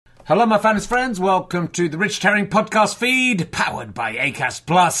Hello, my fans friends. Welcome to the Richard Herring podcast feed, powered by Acast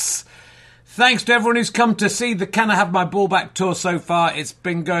Plus. Thanks to everyone who's come to see the Can I Have My Ball Back tour so far. It's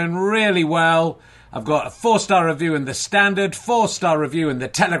been going really well. I've got a 4-star review in The Standard, 4-star review in The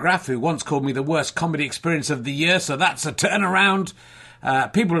Telegraph, who once called me the worst comedy experience of the year, so that's a turnaround.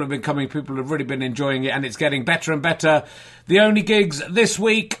 People have been coming, people have really been enjoying it, and it's getting better and better. The only gigs this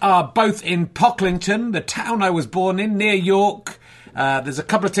week are both in Pocklington, the town I was born in, near York. There's a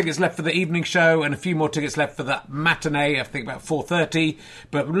couple of tickets left for the evening show and a few more tickets left for the matinee, I think about 4:30.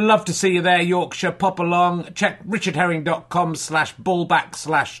 But would love to see you there, Yorkshire. Pop along. Check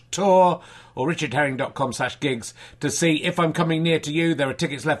richardherring.com/ballback/tour or richardherring.com/gigs to see if I'm coming near to you. There are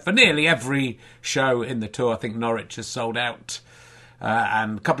tickets left for nearly every show in the tour. I think Norwich has sold out.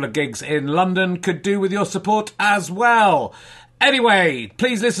 And a couple of gigs in London could do with your support as well. Anyway,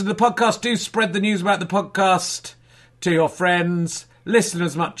 please listen to the podcast. Do spread the news about the podcast to your friends. Listen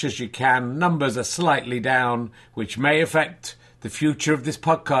as much as you can. Numbers are slightly down, which may affect the future of this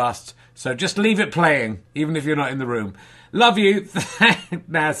podcast. So just leave it playing, even if you're not in the room. Love you.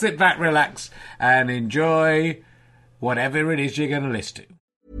 Now sit back, relax, and enjoy whatever it is you're going to listen to.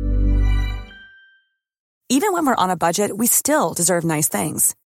 Even when we're on a budget, we still deserve nice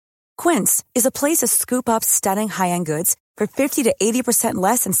things. Quince is a place to scoop up stunning high-end goods for 50 to 80%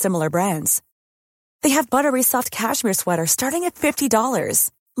 less than similar brands. They have buttery soft cashmere sweaters starting at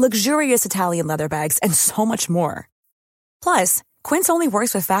 $50, luxurious Italian leather bags, and so much more. Plus, Quince only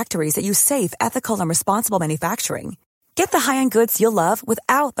works with factories that use safe, ethical, and responsible manufacturing. Get the high-end goods you'll love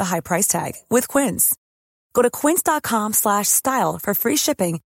without the high price tag with Quince. Go to quince.com/style for free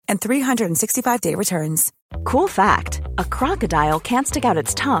shipping and 365-day returns. Cool fact, a crocodile can't stick out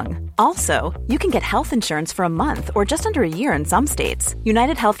its tongue. Also, you can get health insurance for a month or just under a year in some states.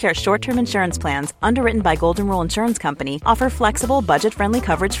 United Healthcare short-term insurance plans, underwritten by Golden Rule Insurance Company, offer flexible, budget-friendly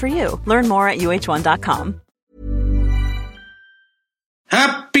coverage for you. Learn more at uh1.com.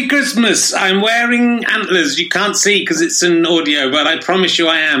 Happy Christmas! I'm wearing antlers. You can't see because it's an audio, but I promise you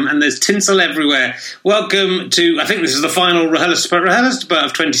I am. And there's tinsel everywhere. Welcome to, I think this is the final RHLSTP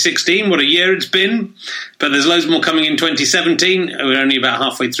of 2016. What a year it's been. But there's loads more coming in 2017. We're only about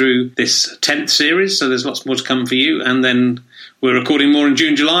halfway through this 10th series, so there's lots more to come for you. And then we're recording more in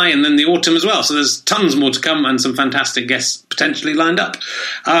June, July, and then the autumn as well. So there's tons more to come and some fantastic guests potentially lined up.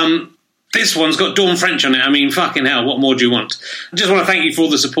 This one's got Dawn French on it. I mean, fucking hell, what more do you want? I just want to thank you for all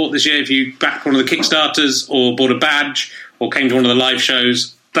the support this year. If you backed one of the Kickstarters or bought a badge or came to one of the live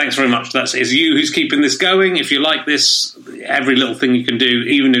shows, thanks very much. It's you who's keeping this going. If you like this, every little thing you can do,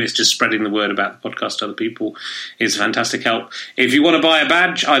 even if it's just spreading the word about the podcast to other people, is fantastic help. If you want to buy a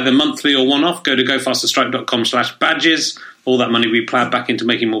badge, either monthly or one-off, go to gofasterstripe.com/badges. All that money we ploughed back into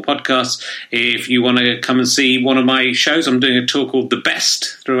making more podcasts. If you want to come and see one of my shows, I'm doing a tour called The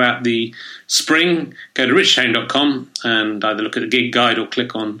Best throughout the spring. Go to richardherring.com and either look at the gig guide or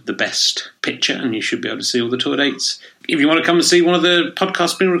click on The Best picture and you should be able to see all the tour dates. If you want to come and see one of the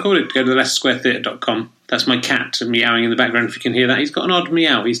podcasts being recorded, go to theleicestersquaretheatre.com. That's my cat meowing in the background if you can hear that. He's got an odd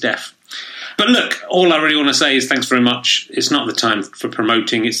meow, he's deaf. But look, all I really want to say is thanks very much. It's not the time for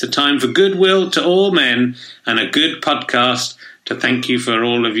promoting. It's the time for goodwill to all men and a good podcast to thank you for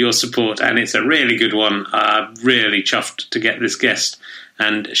all of your support. And it's a really good one. I'm really chuffed to get this guest.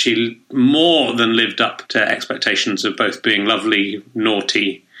 And she more than lived up to expectations of both being lovely,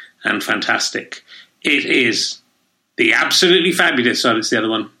 naughty, and fantastic. It is the absolutely fabulous, so it's the other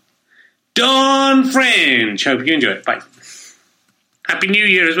one, Dawn French. Hope you enjoy it. Bye. Happy New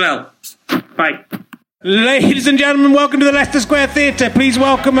Year as well. Bye. Ladies and gentlemen, welcome to the Leicester Square Theatre. Please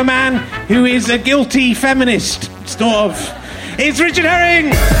welcome a man who is a guilty feminist, sort of. It's Richard Herring!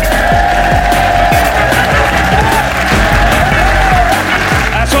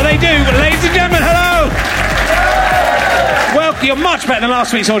 That's what they do. Ladies and gentlemen, hello! Well, you're much better than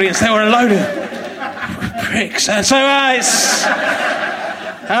last week's audience. They were a load of pricks. It's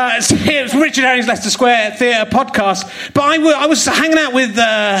Richard Herring's Leicester Square Theatre podcast. But I was hanging out with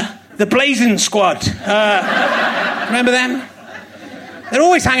the Blazing Squad. Remember them? They'd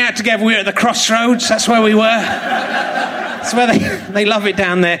always hang out together. We were at the Crossroads. That's where we were. That's where they love it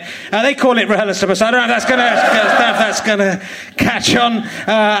down there. They call it RHLSTP, so I don't know if that's gonna catch on.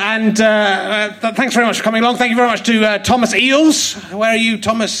 Thanks very much for coming along. Thank you very much to Thomas Eels. Where are you,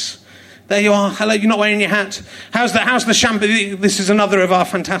 Thomas? There you are. Hello, you're not wearing your hat. How's the champagne? This is another of our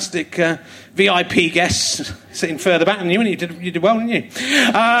fantastic VIP guests sitting further back than you, and you did well, didn't you?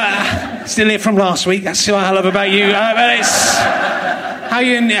 Still here from last week. That's what I love about you.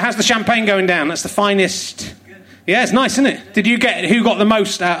 How's the champagne going down? That's the finest. Yeah, it's nice, isn't it? Who got the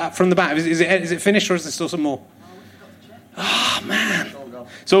most from the back? Is it finished or is there still some more? Oh, man.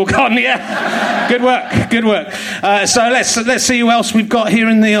 It's all gone, yeah. Good work. So let's see who else we've got here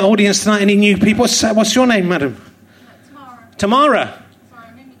in the audience tonight. Any new people? What's your name, madam? Tamara.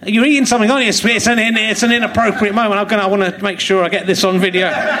 You're eating something, aren't you? It's an inappropriate moment. I want to make sure I get this on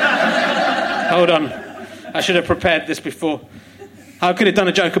video. Hold on. I should have prepared this before. I could have done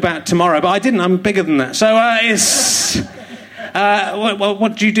a joke about tomorrow, but I didn't. I'm bigger than that. So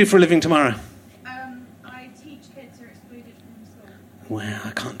what do you do for a living, Tamara? I teach kids who are excluded from school. Well,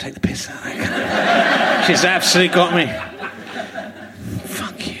 I can't take the piss out of that. She's absolutely got me.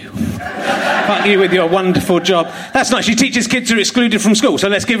 Fuck you. Fuck you with your wonderful job. That's nice. She teaches kids who are excluded from school, so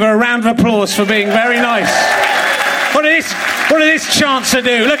let's give her a round of applause for being very nice. What did this chancer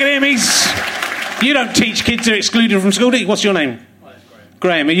do? Look at him. You don't teach kids who are excluded from school, do you? What's your name?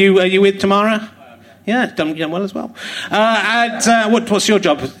 Graham. Are you with Tamara? Yeah, done well as well. What's your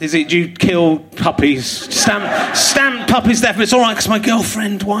job? Is it, do you kill puppies? Stamp puppies there, but it's all right because my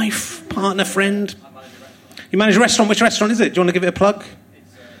girlfriend, wife, partner, friend. You manage a restaurant. Which restaurant is it? Do you want to give it a plug?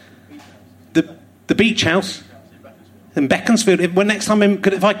 The Beach House in Beaconsfield. Next time,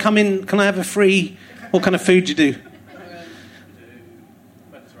 if I come in, can I have a free? What kind of food do you do?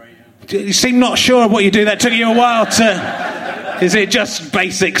 You seem not sure of what you do. That took you a while to... Is it just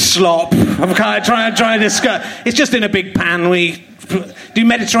basic slop? I'm kind of trying to discuss. It's just in a big pan. We do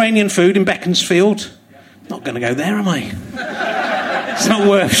Mediterranean food in Beaconsfield. Not going to go there, am I? It's not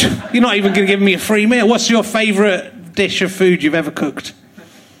worth... You're not even going to give me a free meal. What's your favourite dish of food you've ever cooked?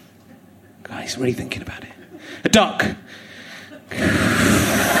 Guys, really thinking about it. A duck.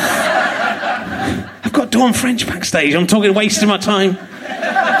 I've got Dawn French backstage. I'm wasting my time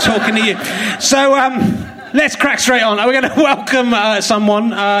talking to you. So, let's crack straight on. We're going to welcome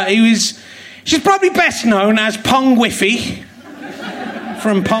someone she's probably best known as Pong Whiffy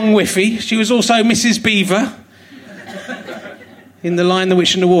from Pong Whiffy. She was also Mrs. Beaver in The Lion, the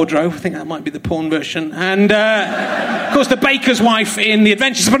Witch and the Wardrobe. I think that might be the porn version. And, of course, the baker's wife in The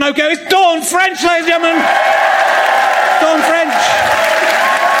Adventures of Pinocchio is Dawn French, ladies and gentlemen. Dawn French.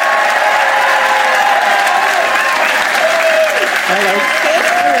 Hello.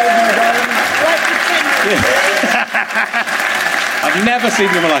 I've never seen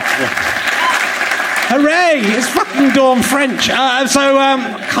them like before. Hooray! It's fucking Dawn French.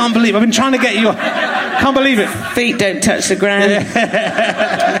 Can't believe I've been trying to get you. Can't believe it. Feet don't touch the ground.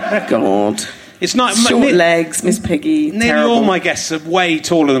 God. It's not short legs, Miss Piggy. Nearly terrible. All my guests are way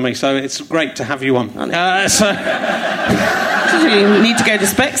taller than me, so it's great to have you on. You need to go to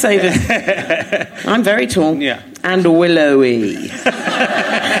Specsavers. I'm very tall. Yeah. And willowy.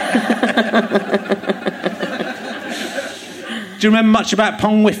 Do you remember much about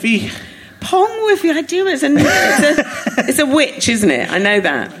Pong Whiffy? Pong Whiffy, I do. It's a witch, isn't it? I know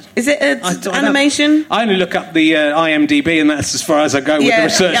that. Is it animation? I only look up the IMDb, and that's as far as I go with the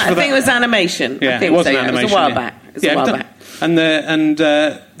research. Yeah, I think it was animation. Yeah, I think it was an animation. animation. It was a while back. And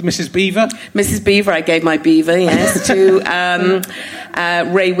Mrs. Beaver? Mrs. Beaver, I gave my beaver, yes, to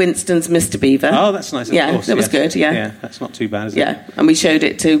Ray Winston's Mr. Beaver. Oh, that's nice. Yeah, course, that was good, yeah. Yeah, that's not too bad, is it? Yeah, and we showed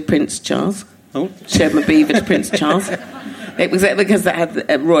it to Prince Charles. Oh. Showed my beaver to Prince Charles. It was because they had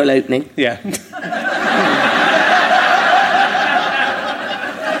a royal opening. Yeah.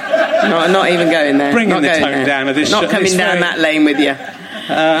 Not even going there. Bringing the tone down of this. Not coming down that lane with you.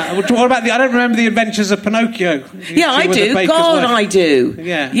 What about I don't remember The Adventures of Pinocchio. Yeah, I do. God, I do.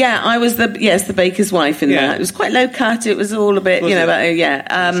 Yeah. Yeah, I was the baker's wife in that. It was quite low cut. It was all a bit, Let's yeah.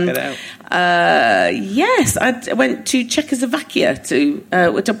 get out. Yes, I went to Czechoslovakia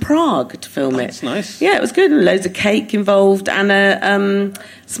to Prague to film it. That's nice. Yeah, it was good. Loads of cake involved and a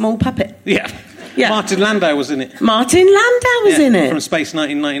small puppet. Yeah. Yeah. Martin Landau was in it. Martin Landau was in it. From Space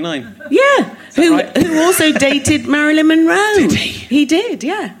 1999. Yeah. Who also dated Marilyn Monroe. Did he? He did,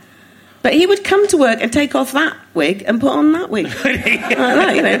 yeah. But he would come to work and take off that wig and put on that wig. Like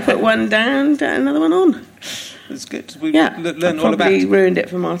that, put one down, another one on. That's good. We've learned all about it. Ruined it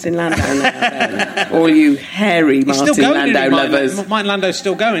for Martin Landau now. All you hairy Martin Landau lovers. Martin Landau's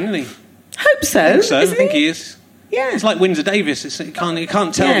still going, isn't he? Hope so. I think he is. Yeah. It's like Windsor Davis. You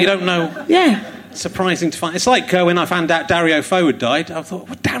can't tell. Yeah. You don't know. Yeah. Surprising to find. It's like when I found out Dario Fo had died. I thought,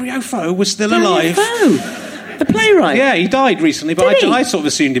 well, Dario Fo was still alive. Dario Fo, the playwright. Yeah, he died recently, but I sort of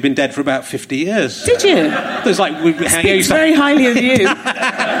assumed he'd been dead for about 50 years. Did you? It was like speaks very highly of you.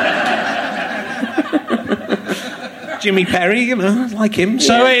 Jimmy Perry, I like him.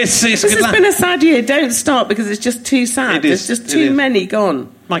 So it's this has been a sad year. Don't start because it's just too sad. There's just too many gone.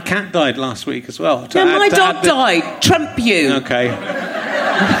 My cat died last week as well. Yeah, my dog died. Trump you. Okay.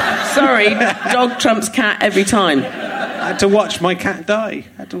 Sorry, dog trumps cat every time. I had to watch my cat die.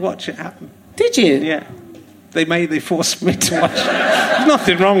 I had to watch it happen. Did you? Yeah. They forced me to watch. There's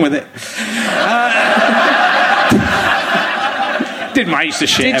nothing wrong with it. Didn't I used to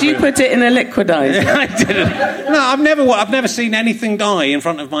shit. Did you put it in a liquidizer? I didn't. No, I've never seen anything die in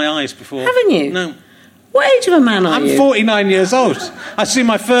front of my eyes before. Haven't you? No. What age of a man are you? I'm 49 years old. I see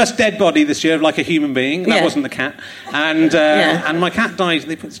my first dead body this year, like a human being. That wasn't the cat. And my cat died.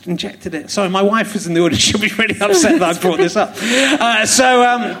 They injected it. Sorry, my wife was in the audience. She'll be really upset that I brought this up.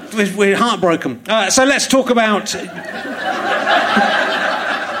 We're heartbroken. So let's talk about...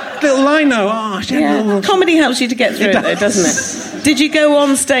 Little Lino. Comedy helps you to get through it, though, doesn't it? Did you go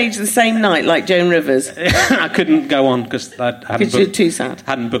on stage the same night like Joan Rivers? I couldn't go on because I hadn't you're too sad.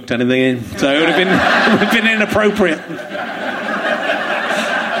 Hadn't booked anything in, so it would have been inappropriate.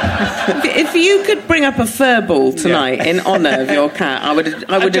 If you could bring up a fur ball tonight in honour of your cat, I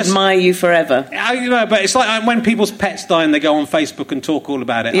would admire you forever. But it's like when people's pets die and they go on Facebook and talk all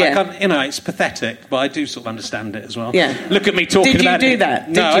about it. Yeah. It's pathetic, but I do sort of understand it as well. Yeah. Look at me talking about it. Did you do that?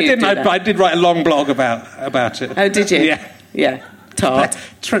 No, I didn't. I did write a long blog about it. Oh, did you? Yeah. Yeah. Tart.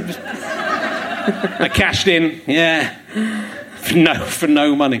 I cashed in. Yeah. For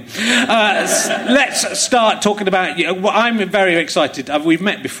no money. Let's start talking about... I'm very excited. We've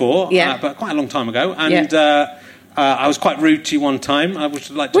met before, but quite a long time ago. And I was quite rude to you one time. I would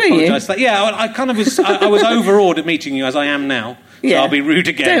like to apologise for that. Yeah, I kind of was... I was overawed at meeting you, as I am now. So I'll be rude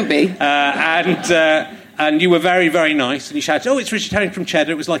again. Don't be. And you were very, very nice. And you shouted, "Oh, it's Richard Herring from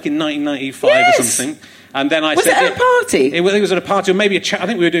Cheddar." It was like in 1995 or something. And then I said... Was it at a party? It was at a party, or maybe I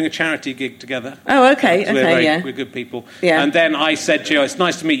think we were doing a charity gig together. Oh, okay, We're good people. Yeah. And then I said to you, "It's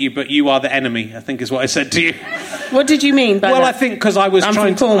nice to meet you, but you are the enemy," I think is what I said to you. What did you mean by that? Well, I think because I was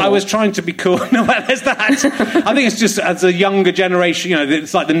trying to be cool. No, there's that. I think it's just as a younger generation,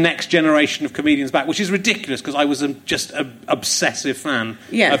 it's like the next generation of comedians back, which is ridiculous because I was just an obsessive fan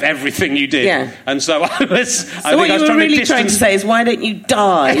of everything you did. Yeah. And so I was... So what you were really trying to say is, why don't you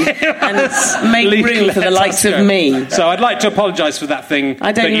die and make room for the likes of me? So I'd like to apologise for that thing.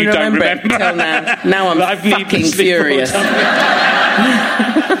 I don't even remember it until now. Now I'm fucking furious.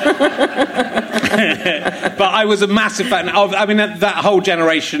 But I was a massive fan of... I mean, that whole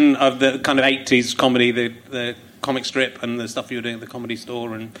generation of the kind of 80s comedy, the comic strip and the stuff you were doing at the Comedy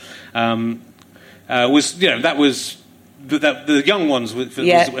Store, and was... that was... The Young Ones,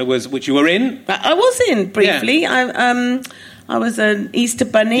 was which you were in. I was in briefly. Yeah. I was an Easter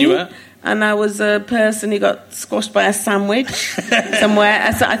bunny. You were? And I was a person who got squashed by a sandwich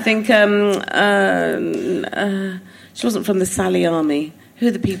somewhere. So I think she wasn't from the Sally Army. Who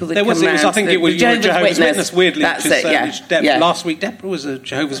are the people that come round? I think it was Jehovah's Witness, weirdly. That's it, last week Deborah was a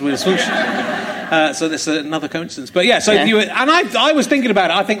Jehovah's Witness. So that's another coincidence. But you were, and I was thinking about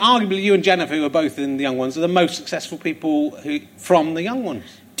it. I think arguably you and Jennifer, who are both in the Young Ones, are the most successful people from the Young Ones.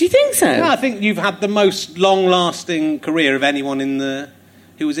 Do you think so? Yeah, I think you've had the most long-lasting career of anyone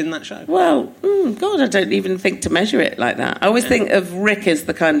who was in that show. Well, God, I don't even think to measure it like that. I always think of Rick as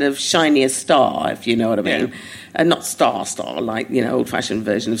the kind of shiniest star, if you know what I mean. Yeah. Not star, like, old-fashioned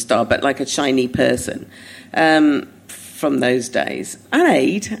version of star, but like a shiny person from those days. And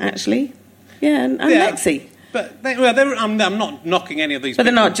Aid, actually. Yeah, and Lexi. But I'm not knocking any of these but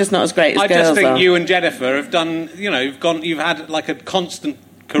people. They're just not as great as girls are. I just think you and Jennifer have done, you've had like a constant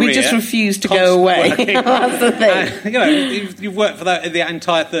career. We just refuse to go away. That's the thing. You've worked for that the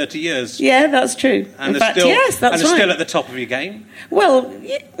entire 30 years. Yeah, that's true. And in fact, yes, that's right. And still at the top of your game. Well,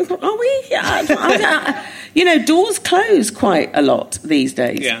 are we? Doors close quite a lot these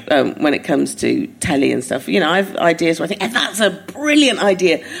days when it comes to telly and stuff. I have ideas where I think, that's a brilliant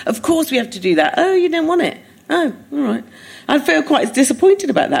idea. Of course we have to do that. Oh, you don't want it. Oh, all right. I feel quite disappointed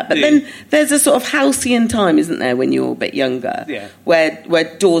about that. But then there's a sort of halcyon time, isn't there, when you're a bit younger,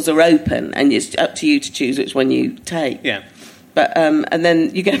 where doors are open and it's up to you to choose which one you take. Yeah. But and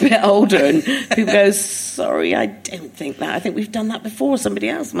then you get a bit older and people go, sorry, I don't think that. I think we've done that before. Somebody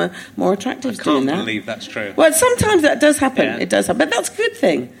else more attractive is doing that. I can't believe that's true. Well, sometimes that does happen. Yeah. It does happen. But that's a good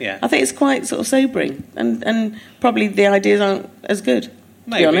thing. Yeah. I think it's quite sort of sobering. And probably the ideas aren't as good.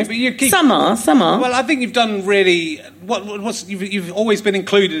 Maybe, to be honest. Some are. Well, I think you've done really. You've always been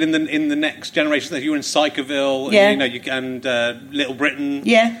included in the next generation. That you were in Psychoville, and Little Britain,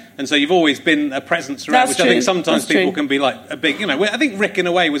 and so you've always been a presence throughout. Which I think sometimes people can be like a big. I think Rick in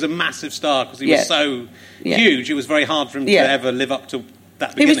a way was a massive star because he was so huge. It was very hard for him to ever live up to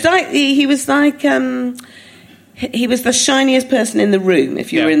that. Beginning. He was like. He was the shiniest person in the room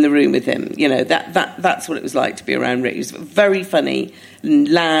if you were in the room with him. That's what it was like to be around Rick. He was very funny and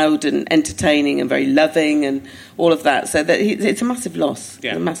loud and entertaining and very loving and all of that. So it's a massive loss.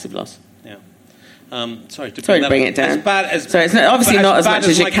 Yeah. It's a massive loss. Yeah. Sorry to bring it down. As bad as... So it's obviously not as much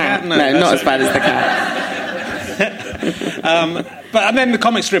as your cat. No, not as bad as the cat. And then the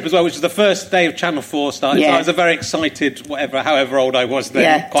comic strip as well, which was the first day of Channel 4 started. Yeah. So I was a very excited, however old I was then.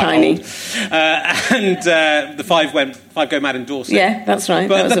 Yeah, quite tiny. old. And the Five Go Mad in Dorset. Yeah, that's right.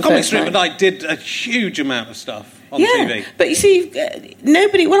 But that was the comic first strip night. night did a huge amount of stuff on TV. But you see,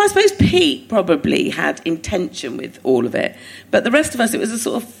 nobody... Well, I suppose Pete probably had intention with all of it. But the rest of us, it was a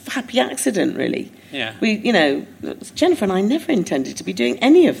sort of happy accident, really. Yeah. Jennifer and I never intended to be doing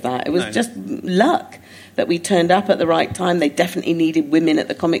any of that. It was just luck that we turned up at the right time. They definitely needed women at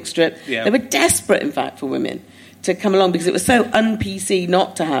the comic strip. Yeah. They were desperate, in fact, for women to come along because it was so un-PC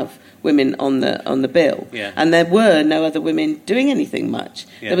not to have women on the bill. Yeah. And there were no other women doing anything much.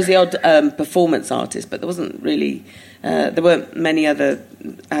 Yeah. There was the odd performance artist, but there wasn't really... there weren't many other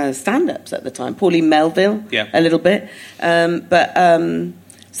stand-ups at the time. Pauline Melville, a little bit.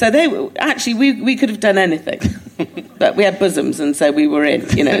 So they were, actually, we could have done anything. But we had bosoms, and so we were in.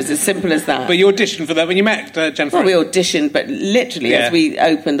 You know, it's as simple as that. But you auditioned for that when you met Jennifer? Well, we auditioned, but literally as we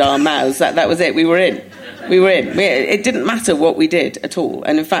opened our mouths, that was it. We were in. It didn't matter what we did at all.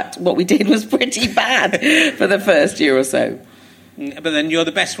 And in fact, what we did was pretty bad for the first year or so. But then you're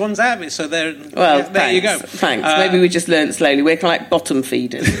the best ones out of it, so there you go. Thanks. Maybe we just learned slowly. We're kind of like bottom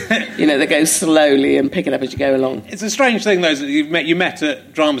feeders. They go slowly and pick it up as you go along. It's a strange thing, though, that you met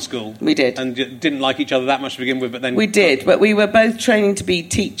at drama school. We did. And you didn't like each other that much to begin with, but then... We did, but we were both training to be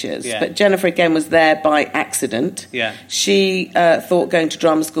teachers. Yeah. But Jennifer, again, was there by accident. Yeah. She thought going to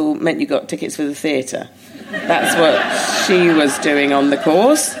drama school meant you got tickets for the theatre. That's what she was doing on the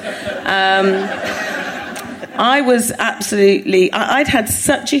course. I was absolutely... I'd had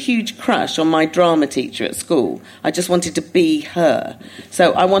such a huge crush on my drama teacher at school. I just wanted to be her.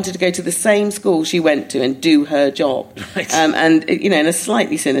 So I wanted to go to the same school she went to and do her job. Right. And, in a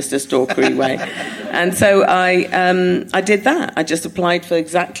slightly sinister, stalkery way. And so I did that. I just applied for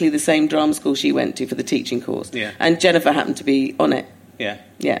exactly the same drama school she went to for the teaching course. Yeah. And Jennifer happened to be on it. Yeah.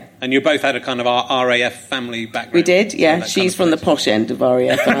 Yeah. And you both had a kind of RAF family background. We did, yeah. She's from the posh end of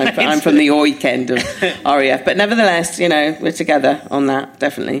RAF, and I'm from the oik end of RAF. But nevertheless, we're together on that,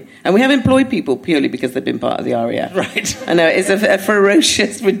 definitely. And we have employed people purely because they've been part of the RAF. Right. I know, it's a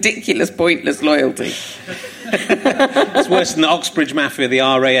ferocious, ridiculous, pointless loyalty. It's worse than the Oxbridge Mafia, the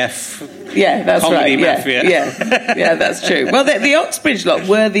RAF. Yeah, that's comedy right. Mafia. Yeah, that's true. Well, the Oxbridge lot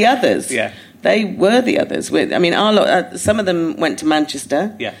were the others. Yeah. They were the others. Our lot, some of them went to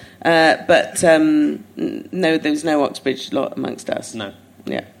Manchester. Yeah. But no, there was no Oxbridge lot amongst us. No.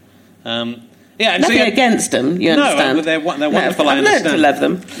 Yeah. And nothing against them, you understand. No, they're wonderful, I I've learned understand. to love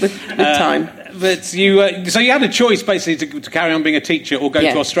them with time. But you, so you had a choice, basically, to carry on being a teacher or go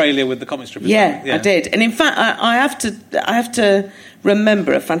to Australia with the comic strip. Yeah, I did. And in fact, I have to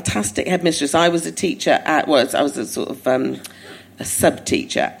remember a fantastic headmistress. I was a teacher I was a sort of... a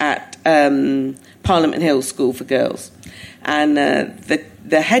sub-teacher at Parliament Hill School for Girls. And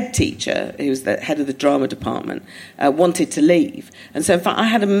the head teacher, who was the head of the drama department, wanted to leave. And so, in fact, I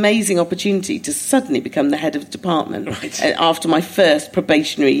had an amazing opportunity to suddenly become the head of the department after my first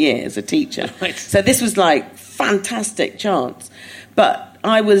probationary year as a teacher. Right. So this was like fantastic chance. But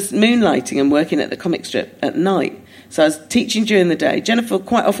I was moonlighting and working at the comic strip at night. So I was teaching during the day. Jennifer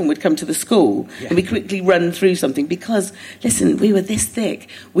quite often would come to the school and we quickly run through something because, listen, we were this thick.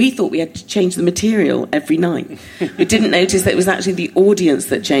 We thought we had to change the material every night. We didn't notice that it was actually the audience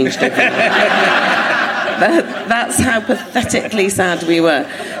that changed every night. That's how pathetically sad we were.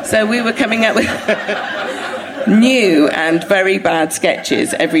 So we were coming up with new and very bad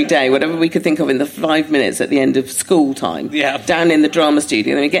sketches every day, whatever we could think of in the 5 minutes at the end of school time, down in the drama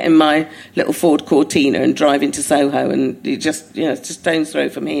studio. Then we get in my little Ford Cortina and drive into Soho, and it's just stone's throw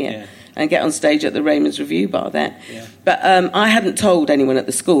from here, and get on stage at the Raymond's Review Bar there. Yeah. But I hadn't told anyone at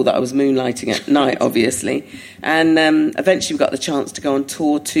the school that I was moonlighting at night, obviously, and eventually we got the chance to go on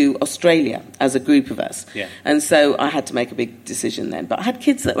tour to Australia as a group of us. Yeah. And so I had to make a big decision then. But I had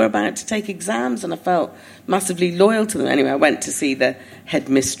kids that were about to take exams, and I felt massively loyal to them. Anyway, I went to see the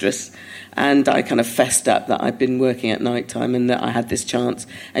headmistress, and I kind of fessed up that I'd been working at night time and that I had this chance.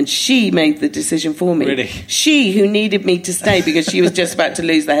 And she made the decision for me. Really? She, who needed me to stay because she was just about to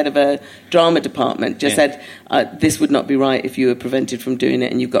lose the head of her drama department, just said, this would not be right if you were prevented from doing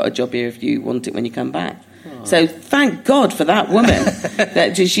it, and you've got a job here if you want it when you come back. Oh. So thank God for that woman,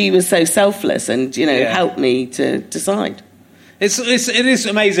 that she was so selfless and, helped me to decide. It is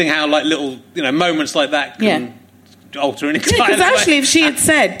amazing how, like, little, moments like that can alter an entire Because actually, if she had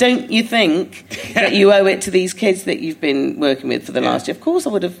said, don't you think that you owe it to these kids that you've been working with for the last year, of course I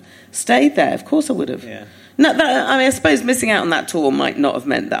would have stayed there. Of course I would have. Yeah. No, I suppose missing out on that tour might not have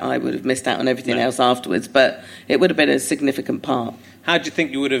meant that I would have missed out on everything else afterwards, but it would have been a significant part. How do you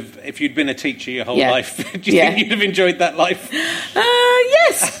think you would have, if you'd been a teacher your whole life, do you think you'd have enjoyed that life?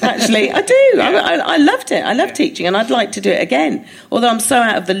 Yes, actually, I do. I loved it. I love teaching, and I'd like to do it again, although I'm so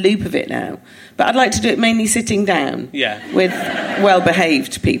out of the loop of it now. But I'd like to do it mainly sitting down with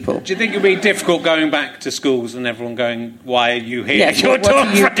well-behaved people. Do you think it would be difficult going back to schools and everyone going, why are you here? Yes, what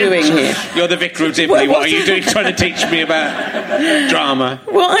are you doing here? You're the vicar of Dibley. What are you doing trying to teach me about drama?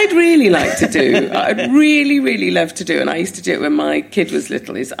 What I'd really like to do, I'd really, really love to do, and I used to do it when my kid was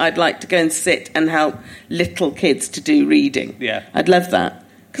little, is I'd like to go and sit and help little kids to do reading. Yeah. I'd love that.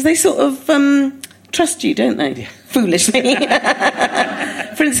 Because they sort of trust you, don't they? Yeah. Foolishly.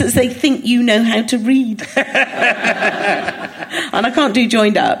 For instance, they think you know how to read. And I can't do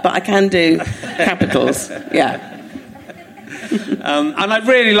joined up, but I can do capitals. Yeah. And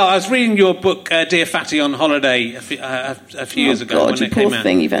I was reading your book, Dear Fatty on Holiday, a few years ago. God, you poor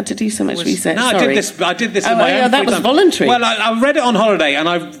thing, you've had to do so much research. No, Sorry. I did this in my own that was time. voluntary. Well, I read it on holiday, and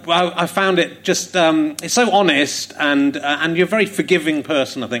I found it just it's so honest, and you're a very forgiving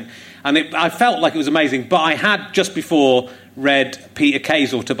person, I think. And I felt like it was amazing, but I had just before read Peter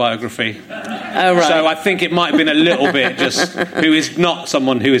Kay's autobiography. Oh, right. So I think it might have been a little bit just who is not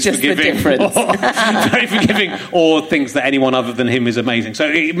someone who is just forgiving, or very forgiving, or thinks that anyone other than him is amazing. So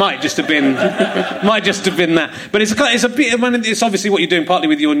it might just have been that. But it's a bit. I mean, it's obviously what you're doing partly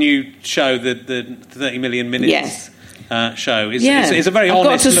with your new show, the 30 Million Minutes. Yes. Show. It's a very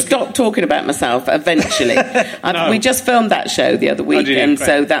honest... I've got to stop talking about myself eventually. We just filmed that show the other week, and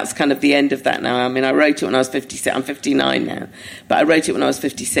so that's kind of the end of that now. I mean, I wrote it when I was 56. I'm 59 now, but I wrote it when I was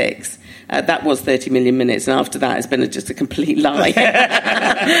 56. That was 30 Million Minutes, and after that it's been just a complete lie.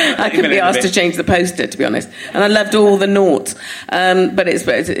 I could be asked to change the poster, to be honest. And I loved all the noughts. But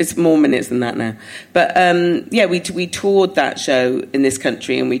it's more minutes than that now. But, we toured that show in this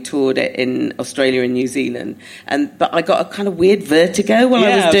country, and we toured it in Australia and New Zealand. But I got a kind of weird vertigo while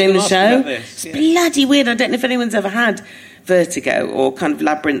I was doing the show. It's bloody weird. I don't know if anyone's ever had vertigo or kind of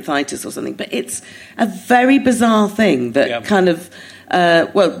labyrinthitis or something, but it's a very bizarre thing that kind of...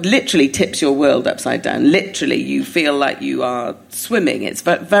 literally tips your world upside down. Literally, you feel like you are swimming. It's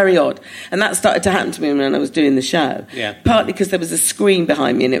very odd. And that started to happen to me when I was doing the show. Yeah. Partly because there was a screen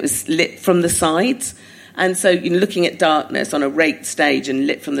behind me and it was lit from the sides. And so you're looking at darkness on a raked stage and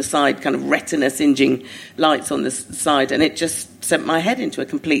lit from the side, kind of retina-singeing lights on the side, and it just sent my head into a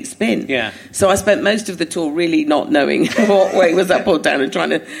complete spin. Yeah. So I spent most of the tour really not knowing what way was up or down and trying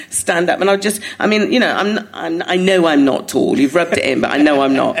to stand up. And I know I'm not tall. You've rubbed it in, but I know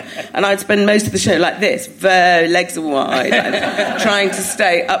I'm not. And I'd spend most of the show like this, legs are wide, trying to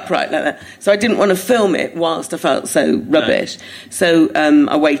stay upright like that. So I didn't want to film it whilst I felt so rubbish. No. So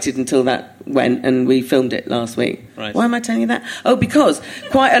I waited until that went, and we filmed it last week. Right. Why am I telling you that? Oh, because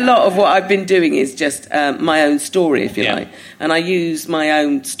quite a lot of what I've been doing is just my own story, if you like. And I use my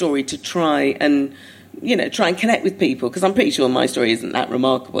own story to try and connect with people, because I'm pretty sure my story isn't that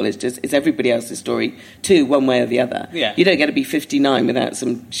remarkable. It's everybody else's story too, one way or the other. Yeah. You don't get to be 59 without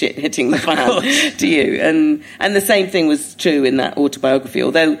some shit hitting the fan, do you? And the same thing was true in that autobiography,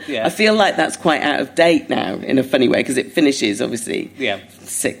 although I feel like that's quite out of date now in a funny way, because it finishes obviously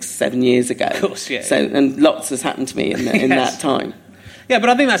 6-7 years ago. Of course, and lots has happened to me in that time. Yeah, but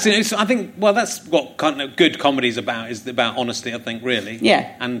I think that's what kind of good comedy is about. Is about honesty, I think, really.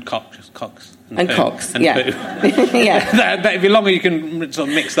 Yeah. And cocks. And cocks. And yeah. Yeah. If you're longer, you can sort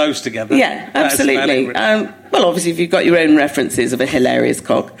of mix those together. Yeah, absolutely. Well, obviously, if you've got your own references of a hilarious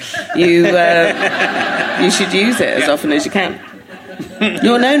cock, you should use it as often as you can.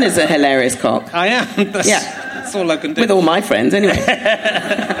 You're known as a hilarious cock. I am. That's all I can do. With all my friends, anyway.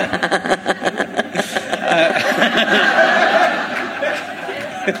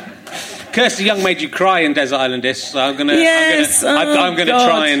 Kirsty Young made you cry in Desert Island Discs, so I'm going to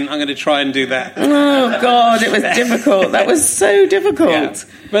try and do that. Oh God, it was difficult. That was so difficult. Yeah.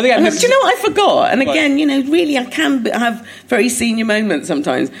 But again, do you know what I forgot? And again, really, I can have very senior moments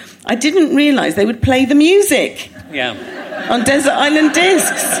sometimes. I didn't realise they would play the music. Yeah. On Desert Island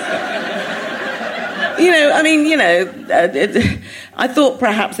Discs. I thought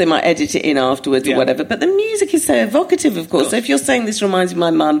perhaps they might edit it in afterwards or whatever, but the music is so evocative, of course. So if you're saying this reminds me of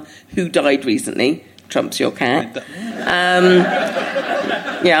my mum, who died recently, trumps your cat.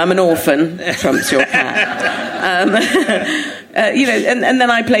 I'm an orphan, trumps your cat. And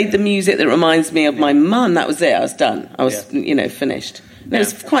then I played the music that reminds me of my mum. That was it, I was done. I was, finished. And it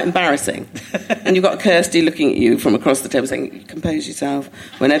was quite embarrassing. And you've got Kirsty looking at you from across the table saying, compose yourself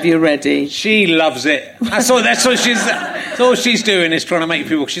whenever you're ready. She loves it. That's all she's doing is trying to make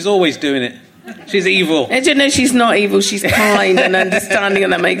people... She's always doing it. She's evil. And you know, she's not evil. She's kind and understanding,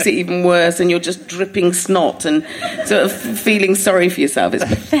 and that makes it even worse. And you're just dripping snot and sort of feeling sorry for yourself. It's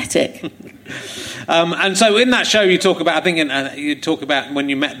pathetic. And so in that show, you talk about, I think, you talk about when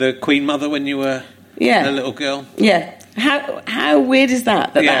you met the Queen Mother when you were a little girl. Yeah. How weird is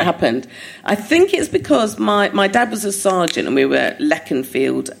that that happened? I think it's because my dad was a sergeant and we were at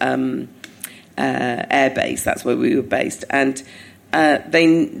Leconfield Air Base. That's where we were based. And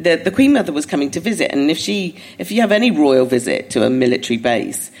the Queen Mother was coming to visit, and if you have any royal visit to a military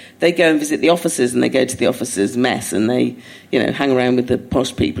base, they go and visit the officers, and they go to the officers' mess, and they, hang around with the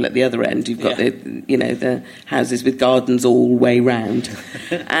posh people at the other end. You've got the houses with gardens all the way round,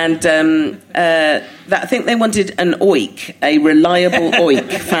 and I think they wanted an oik, a reliable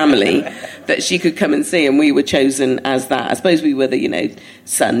oik family that she could come and see, and we were chosen as that. I suppose we were the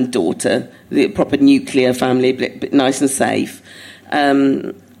son, daughter, the proper nuclear family, but nice and safe.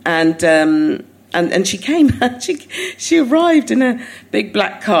 And she came. She arrived in a big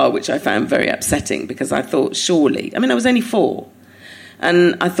black car, which I found very upsetting because I thought surely. I mean, I was only 4,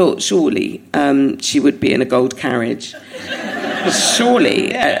 and I thought surely she would be in a gold carriage.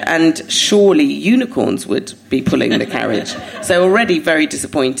 Surely, and surely unicorns would be pulling the carriage. So already very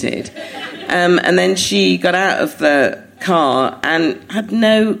disappointed. And then she got out of the car and had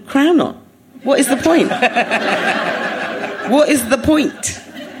no crown on. What is the point? What is the point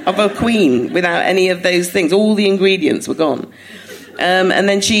of a queen without any of those things? All the ingredients were gone. And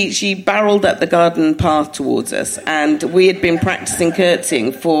then she barreled up the garden path towards us, and we had been practising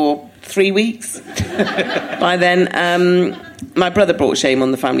curtsying for 3 weeks. By then, my brother brought shame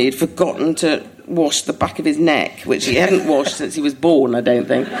on the family. He'd forgotten to wash the back of his neck, which he hadn't washed since he was born, I don't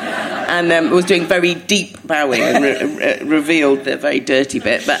think, and was doing very deep bowing and revealed the very dirty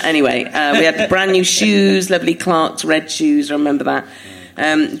bit. But anyway, we had brand new shoes, lovely Clark's red shoes, I remember that.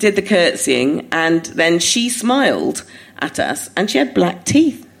 Did the curtsying, and then she smiled at us, and she had black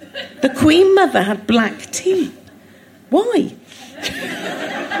teeth. The Queen Mother had black teeth. Why?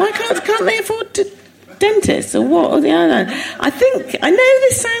 Why can't they afford dentists or what? I know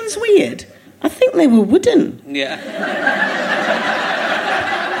this sounds weird. I think they were wooden. Yeah.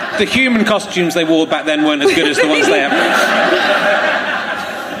 The human costumes they wore back then weren't as good as the ones they have.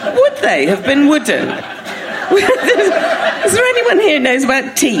 Would they have been wooden? Is there anyone here who knows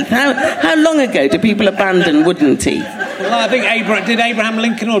about teeth? How long ago do people abandon wooden teeth? Well, I think did Abraham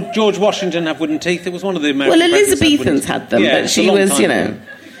Lincoln or George Washington have wooden teeth? It was one of the American presidents. Well, Elizabethans had them, but she was,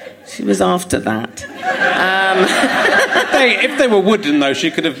 she was after that. If they were wooden, though, she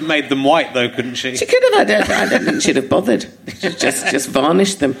could have made them white, though, couldn't she? She could have. I don't think she'd have bothered. She'd just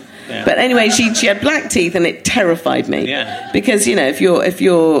varnished them. Yeah. But anyway, she had black teeth, and it terrified me. Yeah. Because if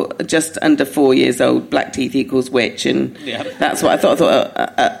you're just under 4 years old, black teeth equals witch, and that's what I thought. I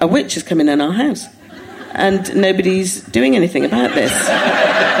thought a witch has come in our house, and nobody's doing anything about this.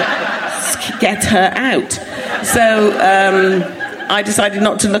 Get her out. So I decided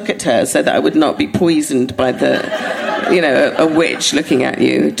not to look at her so that I would not be poisoned by a witch looking at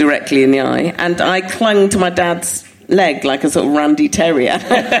you directly in the eye. And I clung to my dad's leg like a sort of Randy Terrier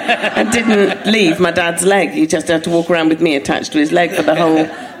and didn't leave my dad's leg. He just had to walk around with me attached to his leg for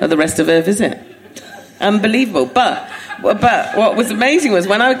the rest of her visit. Unbelievable. But what was amazing was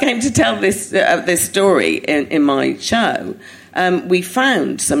when I came to tell this story in my show, we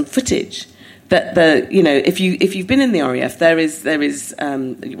found some footage that if you've been in the RAF,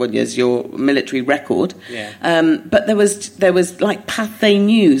 there's your military record, but there was like Pathé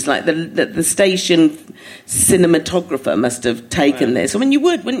News, like the station cinematographer must have taken this. I mean, you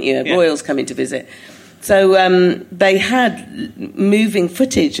wouldn't you? Yeah. Royals coming to visit. So they had moving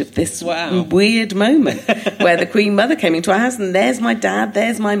footage of this weird moment where the Queen Mother came into our house, and there's my dad,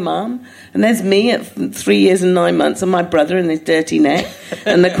 there's my mum, and there's me at 3 years and 9 months, and my brother in his dirty neck,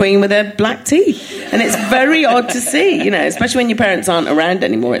 and the Queen with her black teeth. And it's very odd to see, especially when your parents aren't around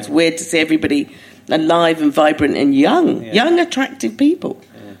anymore. It's weird to see everybody alive and vibrant and young, attractive people.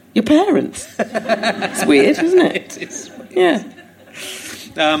 Yeah. Your parents. It's weird, isn't it? It is. Yeah.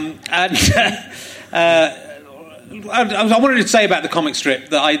 I wanted to say about the comic strip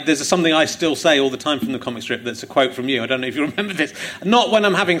that there's something I still say all the time from the comic strip that's a quote from you. I don't know if you remember this. Not when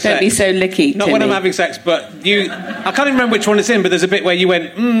I'm having sex. Don't be so licky, Not Timmy. when I'm having sex, but I can't even remember which one it's in, but there's a bit where you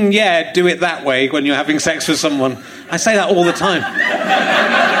went, do it that way when you're having sex with someone. I say that all the time.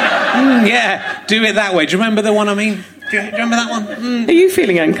 Do it that way. Do you remember the one I mean? Do you remember that one? Are you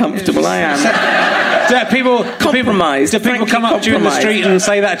feeling uncomfortable? I am. Compromised. Do people come up to you in the street and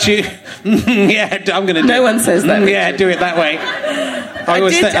say that to you? Yeah, I'm going to do it. No one says that. Yeah, do it that way. I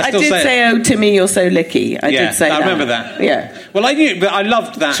did say, "Oh, Timmy, you're so licky." I did say that. I remember that. Yeah. Well, I knew, but I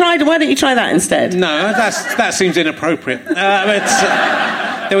loved that. Why don't you try that instead? No, that seems inappropriate.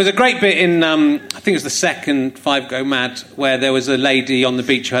 There was a great bit in, I think it was the second Five Go Mad, where there was a lady on the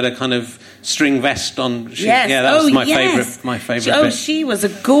beach who had a kind of string vest on. Yes. Yeah, that was my favourite. My favourite bit. She was a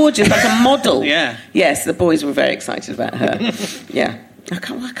gorgeous, like a model. Yeah. Yes, the boys were very excited about her. Yeah.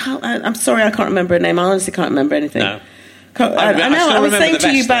 I'm sorry, I can't remember her name. I honestly can't remember anything. No. I was saying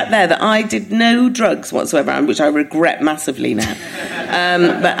to you back there that I did no drugs whatsoever, which I regret massively now.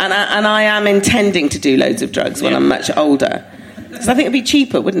 But I am intending to do loads of drugs when I'm much older. Because I think it'd be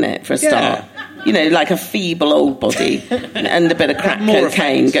cheaper, wouldn't it, for a start? You know, like a feeble old body and a bit of crack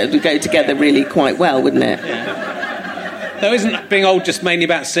cocaine go together really quite well, wouldn't it? Yeah. Though isn't being old just mainly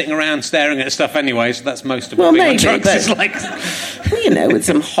about sitting around staring at stuff anyway, so that's most of what being on drugs is like. Well, you know, with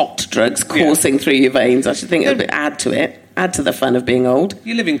some hot drugs coursing through your veins, I should think it would add to it. Add to the fun of being old.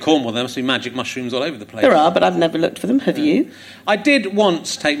 You live in Cornwall, there must be magic mushrooms all over the place. There are, but I've never looked for them. Have you? I did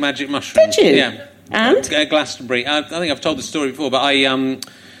once take magic mushrooms. Did you? Yeah. And? Glastonbury. I think I've told the story before, but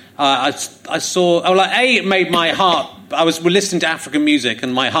I saw... it made my heart... We're listening to African music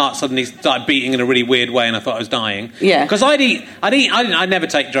and my heart suddenly started beating in a really weird way and I thought I was dying. Yeah. Because I'd never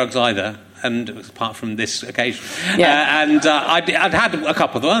take drugs either. And apart from this occasion, I'd had a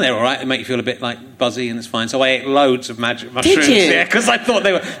couple of them. They were all right. They make you feel a bit like buzzy, and it's fine. So I ate loads of magic mushrooms. Did you? Yeah, because I thought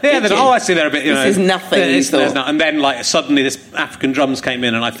they were. Yeah, I see they're a bit. This is nothing. And then, suddenly, this African drums came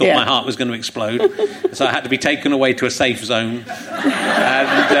in, and I thought my heart was going to explode. So I had to be taken away to a safe zone. But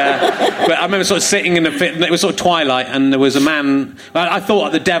I remember sort of sitting in it was sort of twilight, and there was a man. I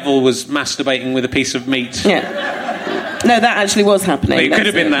thought the devil was masturbating with a piece of meat. Yeah. No, that actually was happening. Well, it could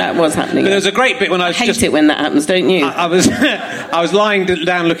have been that. That was happening. But there was a great bit when I was hate it when that happens, don't you? I was lying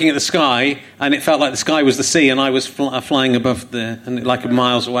down looking at the sky, and it felt like the sky was the sea, and I was flying above like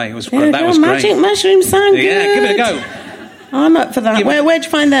miles away. That was great. Magic mushrooms sound good. Yeah, give it a go. I'm up for that. Where'd you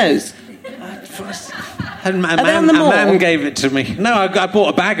find those? A man gave it to me. No, I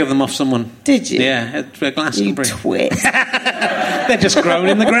bought a bag of them off someone. Did you? Yeah, at Glastonbury. You twit. They're just grown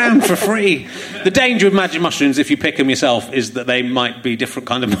in the ground for free. The danger of magic mushrooms, if you pick them yourself, is that they might be different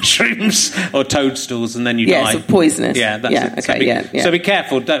kind of mushrooms or toadstools, and then you die. Yeah, so poisonous. Yeah, that's it. Okay, So be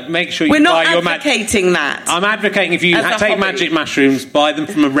careful. Make sure you We're buy not your advocating that. I'm advocating if you take magic mushrooms, buy them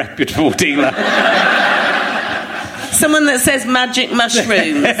from a reputable dealer. Someone that says magic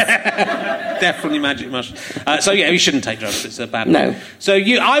mushrooms. Definitely magic mushrooms. You shouldn't take drugs. It's a bad one. No. So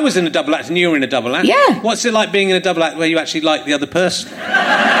I was in a double act and you were in a double act. Yeah. What's it like being in a double act where you actually like the other person?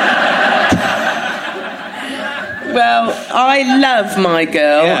 Well, I love my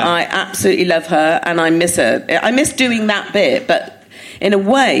girl. Yeah. I absolutely love her, and I miss her. I miss doing that bit, but in a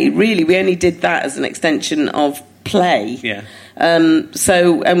way, really, we only did that as an extension of play. Yeah.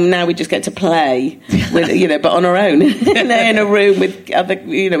 So now we just get to play with, but on our own in a room with other,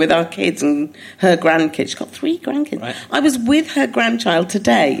 with our kids and her grandkids. She's got 3 grandkids. Right. I was with her grandchild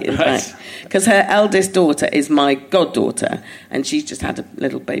today, in fact, because her eldest daughter is my goddaughter, and she's just had a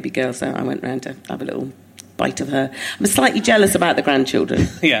little baby girl. So I went round to have a little bite of her. I'm slightly jealous about the grandchildren.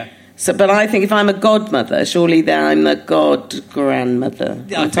 Yeah. So, but I think if I'm a godmother, surely then I'm the god-grandmother.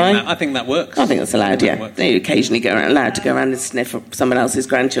 Yeah, I think that works. I think that's allowed, yeah. They occasionally allowed to go around and sniff someone else's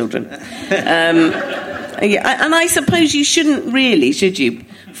grandchildren. And I suppose you shouldn't really, should you,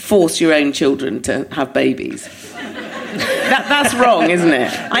 force your own children to have babies. That's wrong, isn't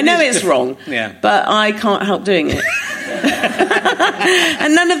it? I know it's wrong, but I can't help doing it.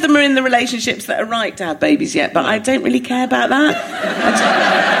 And none of them are in the relationships that are right to have babies yet, but I don't really care about that.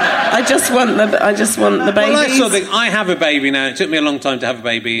 I just want the babies. Well, I sort of think I have a baby now. It took me a long time to have a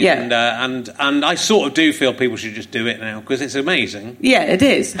baby, and I sort of do feel people should just do it now because it's amazing. Yeah, it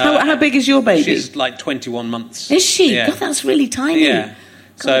is. How big is your baby? She's like 21 months. Is she? Yeah. God, that's really tiny. Yeah.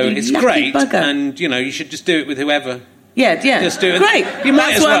 God, so it's great, and you should just do it with whoever. Yeah. Just do it. Great. You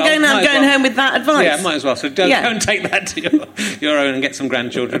might That's why I'm going home with that advice. Yeah, might as well. So don't take that to your own and get some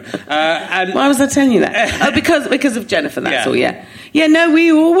grandchildren. Why was I telling you that? Because of Jennifer. That's all. Yeah. Yeah. No,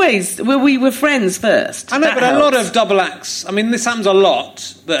 we were friends first. I know, but a lot of double acts. I mean, this happens a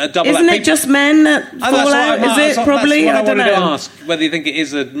lot. That a double Isn't act. it just men that fall out? Is it probably? That's what I don't wanted know. to ask whether you think it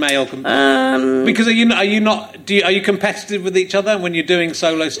is a male. Because are you competitive with each other when you're doing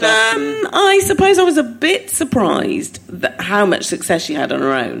solo stuff? I suppose I was a bit surprised that how much success she had on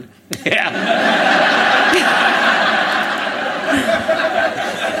her own. Yeah.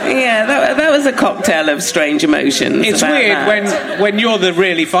 Yeah, that was a cocktail of strange emotions. It's weird when you're the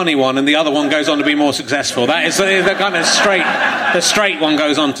really funny one and the other one goes on to be more successful. That is the kind of the straight one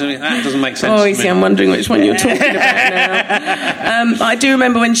goes on to... That doesn't make sense. Oh, you see, I'm wondering which one you're talking about now. I do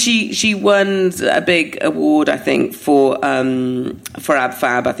remember when she won a big award, I think, for Ab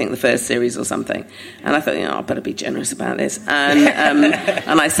Fab, I think the first series or something. And I thought, I better be generous about this. And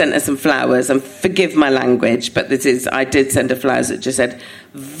and I sent her some flowers. And forgive my language, but I did send her flowers that just said,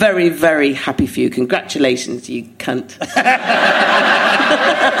 "Very, very happy for you. Congratulations, you cunt."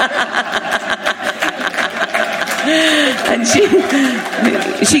 And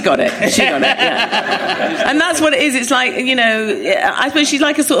she got it. Yeah. And that's what it is. It's like, I suppose she's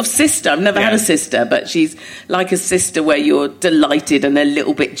like a sort of sister. I've never had a sister, but she's like a sister where you're delighted and a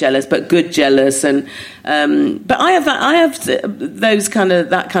little bit jealous, but good jealous. And but I have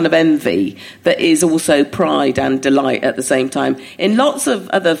that kind of envy that is also pride and delight at the same time. In lots of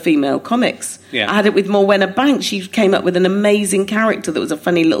other female comics. Yeah. I had it with Morwenna Banks. She came up with an amazing character that was a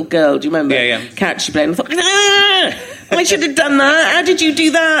funny little girl. Do you remember? Yeah. Character she played. And I thought, I should have done that. How did you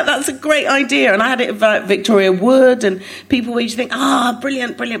do that? That's a great idea. And I had it about Victoria Wood and people where you think,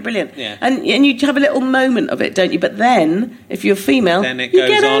 brilliant. Yeah. And you have a little moment of it, don't you? But then, if you're female, then it you goes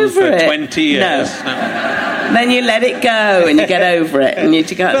get on over for it. 20 years. No. Then you let it go and you get over it. And you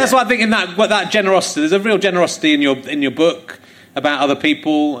go. But that's why I think in that generosity, there's a real generosity in your book about other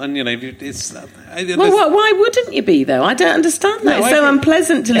people, and it's. Why wouldn't you be though? I don't understand that. It's so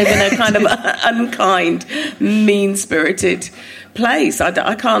unpleasant to live in a kind of unkind, mean-spirited place.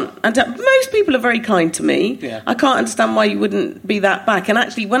 I can't. Most people are very kind to me. Yeah. I can't understand why you wouldn't be that back. And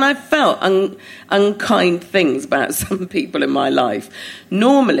actually, when I've felt unkind things about some people in my life,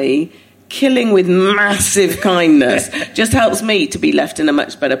 normally killing with massive kindness just helps me to be left in a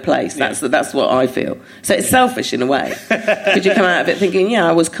much better place. That's what I feel. So it's selfish in a way. Could you come out of it thinking,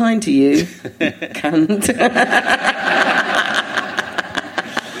 I was kind to you, cunt.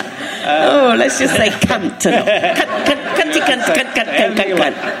 Let's just say cunt. Cunt.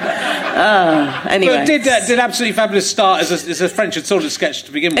 Anyway. Did Absolutely Fabulous start as a French and Sordid sketch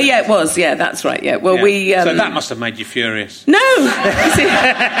to begin with? Yeah, it was. Yeah, that's right. Yeah. Well, so that must have made you furious. No.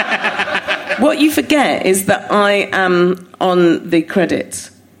 What you forget is that I am on the credits.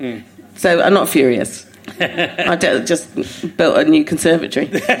 So I'm not furious. I just built a new conservatory.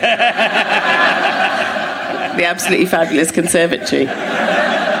 The Absolutely Fabulous Conservatory.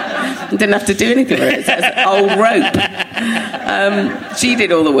 Didn't have to do anything with it. It's an old rope. She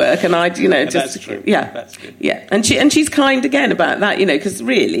did all the work, and I, just that's true. Yeah, that's good. Yeah, and she's kind again about that, because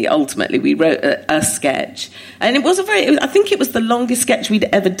really, ultimately, we wrote a sketch, and it was I think it was the longest sketch we'd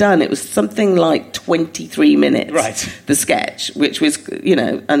ever done. It was something like 23 minutes. Right. The sketch, which was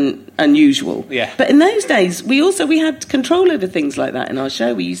unusual. Yeah. But in those days, we had control over things like that in our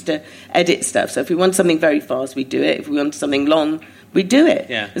show. We used to edit stuff. So if we wanted something very fast, we'd do it. If we wanted something long, we'd do it.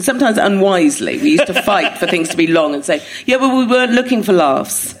 Yeah. And sometimes unwisely, we used to fight for things to be long and say, well, we weren't looking for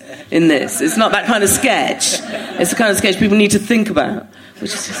laughs in this. It's not that kind of sketch. It's the kind of sketch people need to think about,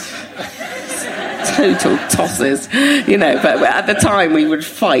 which is just total tosses, But at the time, we would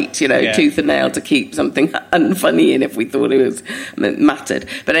fight, tooth and nail to keep something unfunny in if we thought it mattered.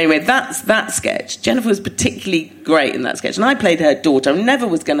 But anyway, that's that sketch. Jennifer was particularly great in that sketch, and I played her daughter. I never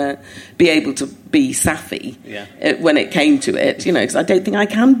was going to be able to be Safi when it came to it, because I don't think I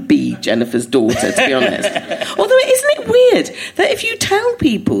can be Jennifer's daughter, to be honest. Although, isn't it weird that if you tell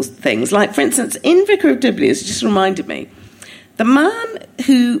people things, like, for instance, in Vicar of Dibley, it just reminded me, the man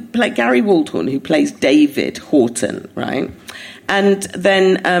who played Gary Waldhorn, who plays David Horton, right? And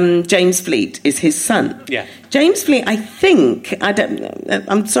then James Fleet is his son. Yeah. James Fleet, I think,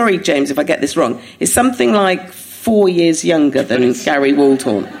 I'm sorry, James, if I get this wrong, is something like 4 years younger than Gary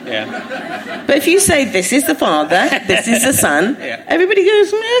Waldhorn. Yeah. But if you say, this is the father, this is the son, everybody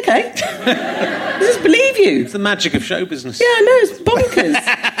goes, okay. I just believe you. It's the magic of show business. Yeah, I know, it's bonkers.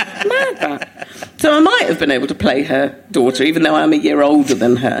 It's mad, that. So I might have been able to play her daughter, even though I'm a year older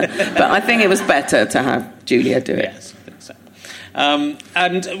than her. But I think it was better to have Julia do it. Yes, I think so.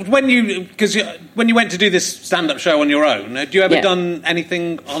 And when you went to do this stand-up show on your own, have you ever done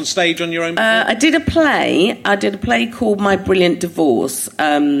anything on stage on your own before? I did a play called My Brilliant Divorce.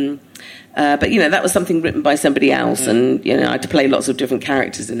 But, that was something written by somebody else, and, I had to play lots of different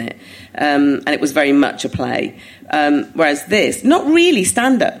characters in it. And it was very much a play. Whereas this, not really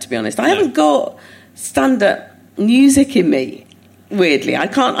stand-up, to be honest. I haven't got stand-up music in me, weirdly. I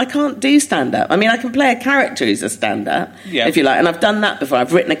can't do stand-up. I mean, I can play a character who's a stand-up, if you like, and I've done that before.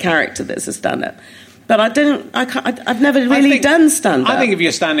 I've written a character that's a stand-up. But I've never really done stand-up. I think if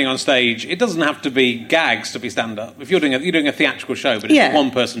you're standing on stage, it doesn't have to be gags to be stand-up. If you're doing a theatrical show, but it's a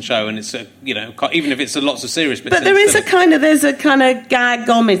one-person show, and it's even if it's lots of serious bits. But there's a kind of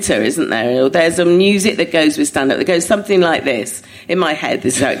gagometer, isn't there? Or there's a music that goes with stand-up that goes something like this. In my head,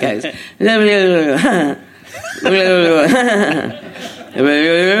 this is how it goes.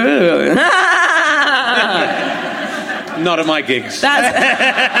 Not at my gigs.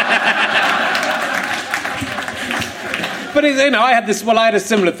 But I had this. Well, I had a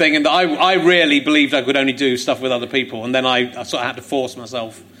similar thing in that I really believed I could only do stuff with other people, and then I sort of had to force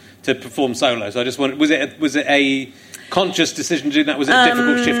myself to perform solo. So I just wanted. Was it a conscious decision to do that? Was it a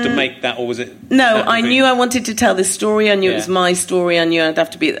difficult shift to make that, or was it? No, I knew I wanted to tell this story. I knew it was my story. I knew I'd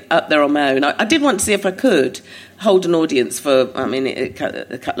have to be up there on my own. I did want to see if I could hold an audience for,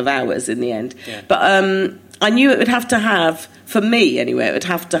 a couple of hours in the end. Yeah. But I knew it would have to have, for me anyway, it would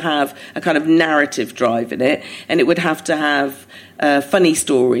have to have a kind of narrative drive in it, and it would have to have funny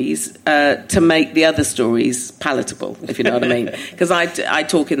stories to make the other stories palatable, if you know what I mean. Because I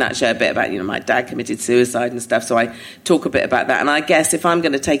talk in that show a bit about, my dad committed suicide and stuff, so I talk a bit about that. And I guess if I'm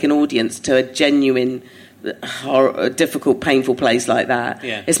going to take an audience to a genuine, difficult, painful place like that,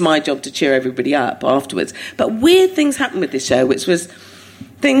 it's my job to cheer everybody up afterwards. But weird things happened with this show, which was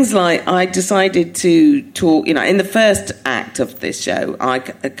things like I decided to talk, in the first act of this show, I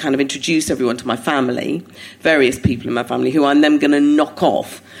kind of introduced everyone to my family, various people in my family, who I'm then going to knock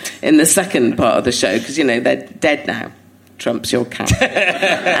off in the second part of the show, because, they're dead now. Trump's your cat.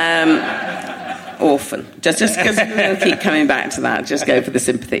 Orphan. Just because we'll keep coming back to that, just go for the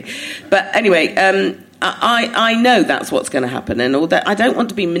sympathy. But anyway, I know that's what's going to happen, and all that. I don't want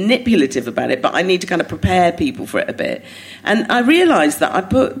to be manipulative about it, but I need to kind of prepare people for it a bit. And I realised that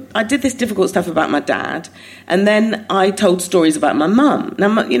I did this difficult stuff about my dad, and then I told stories about my mum.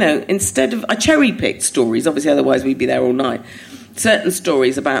 Now, instead of I cherry-picked stories, obviously otherwise we'd be there all night. Certain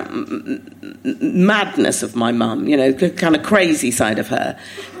stories about madness of my mum, the kind of crazy side of her,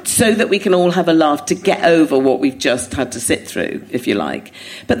 so that we can all have a laugh to get over what we've just had to sit through, if you like.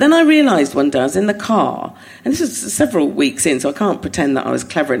 But then I realised one day I was in the car, and this was several weeks in, so I can't pretend that I was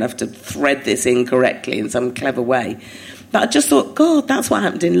clever enough to thread this in correctly in some clever way. But I just thought, God, that's what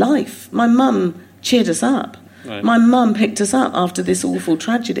happened in life. My mum cheered us up. Right. My mum picked us up after this awful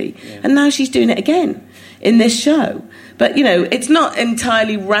tragedy. Yeah. And now she's doing it again in this show. But, it's not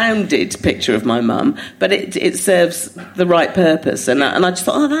entirely rounded picture of my mum, but it serves the right purpose. And I just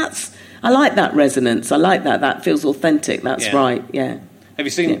thought, I like that resonance. I like that. That feels authentic. That's right, yeah. Have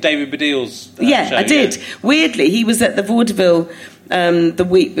you seen David Baddiel's show? I did. Yeah. Weirdly, he was at the Vaudeville the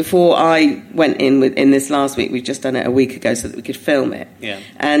week before I went in this last week. We've just done it a week ago so that we could film it. Yeah.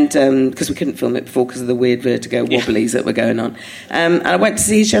 And because we couldn't film it before because of the weird vertigo wobblies that were going on. And I went to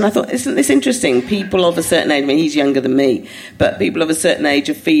see his show and I thought, isn't this interesting? People of a certain age, he's younger than me, but people of a certain age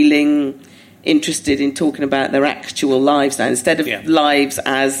are feeling interested in talking about their actual lives now. Instead of lives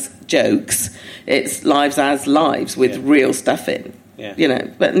as jokes, it's lives as lives with real stuff in. Yeah.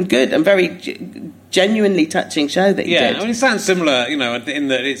 But good and very genuinely touching show that he did. It sounds similar, in that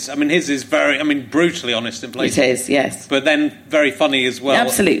it's, his is very, brutally honest in places. It is, yes. But then very funny as well.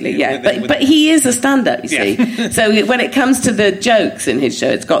 Absolutely, But he is a stand-up, you see. So when it comes to the jokes in his show,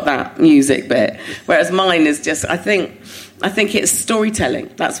 it's got that music bit, whereas mine is just, I think it's storytelling.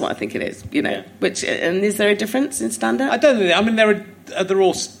 That's what I think it is, Which, and is there a difference in stand-up? I don't think, they're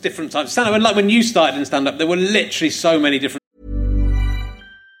all different types of stand-up. And like when you started in stand-up, there were literally so many different...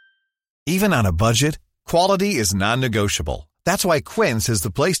 Even on a budget, quality is non-negotiable. That's why Quince is the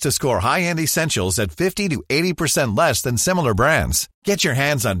place to score high-end essentials at 50 to 80% less than similar brands. Get your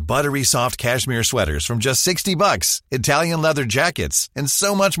hands on buttery soft cashmere sweaters from just $60, Italian leather jackets, and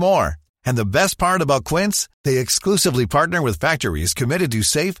so much more. And the best part about Quince, they exclusively partner with factories committed to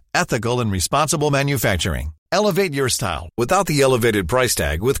safe, ethical, and responsible manufacturing. Elevate your style without the elevated price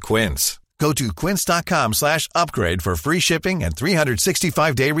tag with Quince. Go to quince.com/upgrade for free shipping and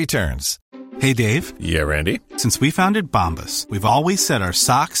 365-day returns. Hey, Dave. Yeah, Randy. Since we founded Bombas, we've always said our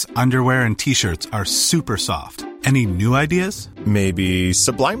socks, underwear, and T-shirts are super soft. Any new ideas? Maybe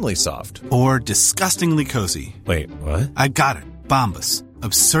sublimely soft. Or disgustingly cozy. Wait, what? I got it. Bombas.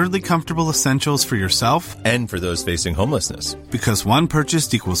 Absurdly comfortable essentials for yourself and for those facing homelessness. Because one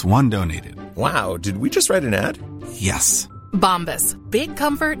purchased equals one donated. Wow, did we just write an ad? Yes. Bombas. Big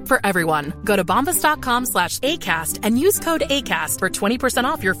comfort for everyone. Go to bombas.com/ACAST and use code ACAST for 20%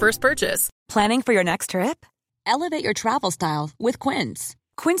 off your first purchase. Planning for your next trip? Elevate your travel style with Quince.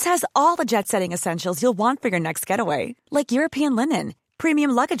 Quince has all the jet-setting essentials you'll want for your next getaway, like European linen,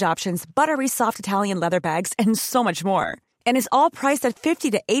 premium luggage options, buttery soft Italian leather bags, and so much more. And is all priced at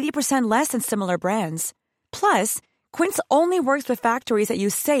 50 to 80% less than similar brands. Plus, Quince only works with factories that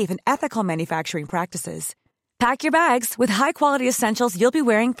use safe and ethical manufacturing practices. Pack your bags with high-quality essentials you'll be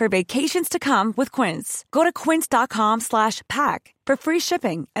wearing for vacations to come with Quince. Go to quince.com/pack for free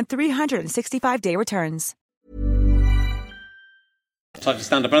shipping and 365-day returns. Type of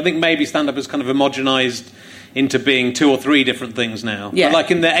stand-up. And I think maybe stand-up is kind of homogenised into being 2 or 3 different things now. Yeah. But like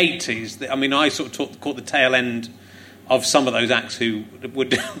in the 80s, I mean, I sort of caught the tail end of some of those acts who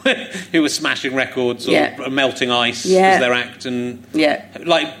were smashing records or melting ice as their act, and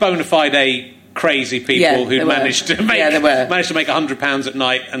like bona fide crazy people who'd managed to make £100 at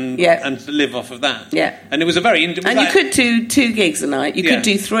night and live off of that. Yeah, and it was a very and you could do 2 gigs a night. You could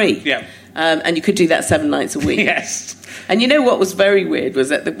do 3. Yeah, and you could do that 7 nights a week. Yes. And you know what was very weird was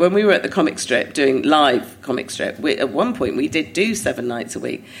that when we were at the Comic Strip doing live Comic Strip, at one point we did do 7 nights a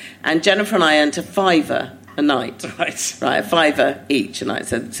week, and Jennifer and I earned a £5 a night, right, a £5 each a night.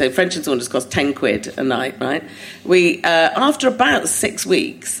 So French and Saunders cost £10 a night, right? We after about 6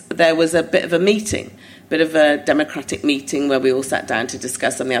 weeks, there was a bit of a meeting, bit of a democratic meeting where we all sat down to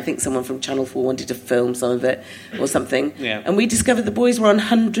discuss something. I think someone from Channel 4 wanted to film some of it or something, and we discovered the boys were on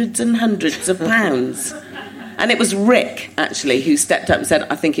hundreds and hundreds of pounds. And it was Rick, actually, who stepped up and said,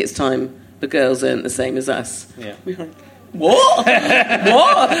 I think it's time the girls earned the same as us. Yeah. We were like, what?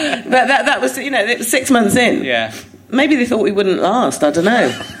 What? That was, it was 6 months in. Yeah. Maybe they thought we wouldn't last, I don't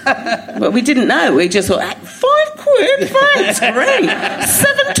know. But we didn't know. We just thought, £5? Thanks, great.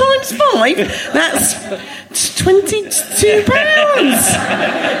 7 times 5, that's £22.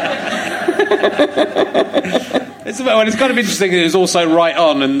 It's kind of interesting that it was also right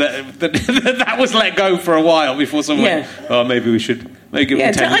on, and that was let go for a while before someone went, oh, maybe we should give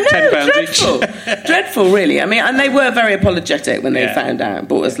them £10 each. Dreadful, really. I mean, and they were very apologetic when they found out,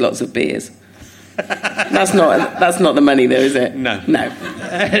 bought us lots of beers. That's not the money, though, is it? No.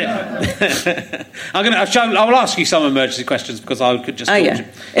 I will ask you some emergency questions because I could just.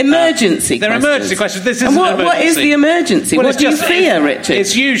 Emergency. They're questions. Emergency questions. This isn't what is the emergency? Well, what do you fear, Richard?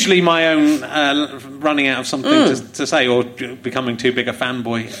 It's usually my own running out of something to say or becoming too big a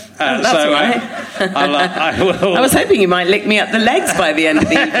fanboy. That's all right. I was hoping you might lick me up the legs by the end of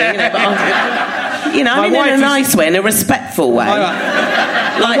the evening. In a nice way, in a respectful way.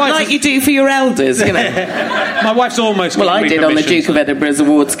 Like you do for your elders, My wife's almost. Well, I did on the Duke of Edinburgh's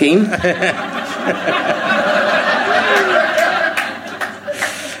award scheme.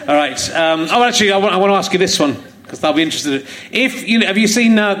 All right. Actually, I want to ask you this one because I'll be interested. Have you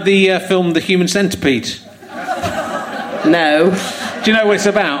seen the film The Human Centipede? No. Do you know what it's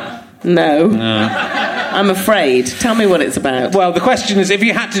about? No. I'm afraid. Tell me what it's about. Well, the question is, if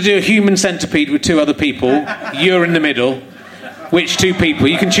you had to do a human centipede with 2 other people, you're in the middle. Which 2 people?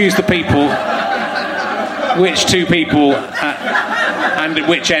 You can choose the people. Which 2 people and at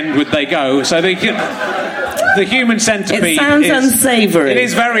which end would they go? So the human centipede. It sounds unsavoury. It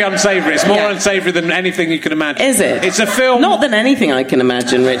is very unsavoury. It's more unsavoury than anything you can imagine. Is it? It's a film. Not than anything I can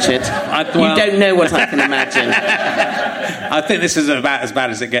imagine, Richard. You don't know what I can imagine. I think this is about as bad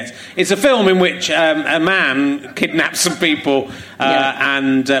as it gets. It's a film in which a man kidnaps some people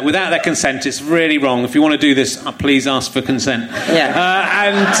and without their consent. It's really wrong. If you want to do this, please ask for consent.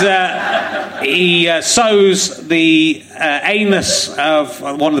 And he sews the anus of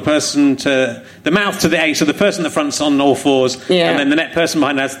one of the person to the mouth to the anus, so the person at the front's on all fours, and then the next person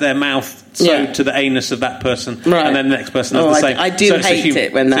behind has their mouth sewed to the anus of that person, and then the next person has the same. I do hate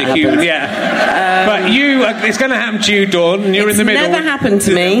it when that happens. But it's going to happen to you, Dawn, and you're in the middle. It's never happened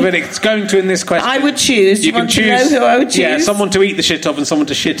to me. But it's going to in this question. I would choose. You can choose. To know who I would choose? Yeah, someone to eat the shit of and someone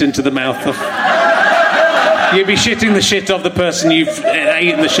to shit into the mouth of. You'd be shitting the shit of the person you've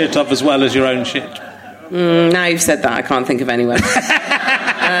eaten the shit of as well as your own shit. Now you've said that, I can't think of anyone.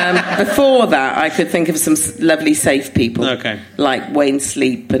 Before that, I could think of some lovely safe people. Okay. Like Wayne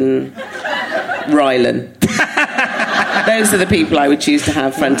Sleep and Rylan. Those are the people I would choose to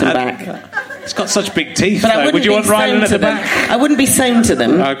have front and back. It's got such big teeth, though. Would you want Rylan at the back? I wouldn't be sewn to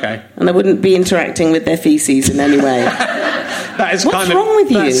them. Okay. And I wouldn't be interacting with their faeces in any way. What's wrong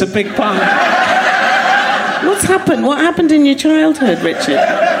with you? That's a big part. What's happened? What happened in your childhood, Richard?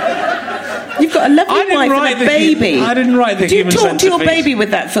 You've got a lovely wife and a baby. I didn't write the human centipede. Do you talk to your baby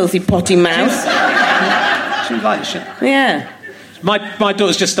with that filthy potty mouth? She likes shit. Yeah. My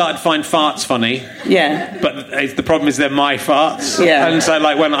daughter's just started to find farts funny. Yeah. But the problem is they're my farts. Yeah. And so,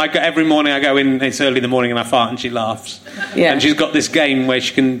 when every morning I go in, it's early in the morning, and I fart, and she laughs. Yeah. And she's got this game where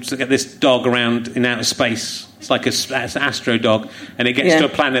she can get this dog around in outer space. It's like it's an astro dog, and it gets to a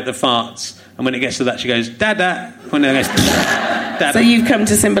planet that farts. And when it gets to that, she goes, Dada. When it goes, Dada. So you've come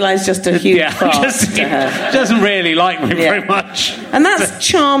to symbolise just a huge fart to her. She doesn't really like me very much. And that's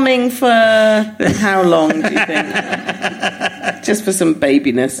charming for how long, do you think? Just for some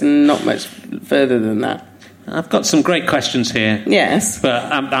babiness and not much further than that. I've got some great questions here. Yes. But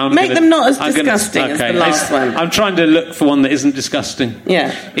Make them not as disgusting as the last one. I'm trying to look for one that isn't disgusting.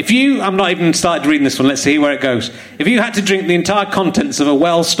 Yeah. I'm not even started reading this one. Let's see where it goes. If you had to drink the entire contents of a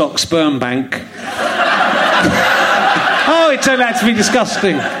well-stocked sperm bank... Oh, it turned out to be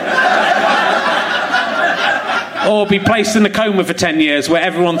disgusting. Or be placed in a coma for 10 years where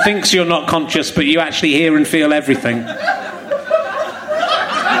everyone thinks you're not conscious, but you actually hear and feel everything.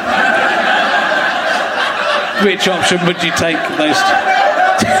 Which option would you take? Those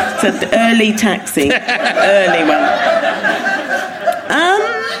It's an early taxi. Early one.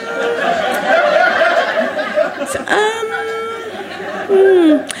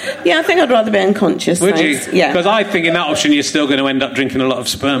 Yeah, I think I'd rather be unconscious. Would thanks. you? Yeah. Because I think in that option you're still going to end up drinking a lot of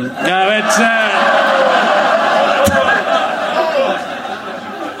sperm. No, it's...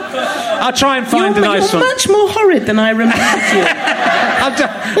 I'll try and find a nice one. You're much more horrid than I remembered you.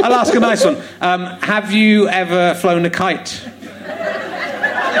 I'll ask a nice one. Have you ever flown a kite?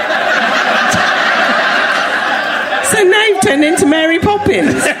 So now you've turned into Mary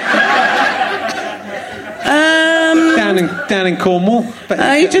Poppins. Down in Cornwall.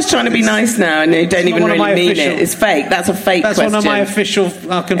 You're just trying to be nice now, and you don't even really mean it. It's fake. That's a fake question. That's one of my official...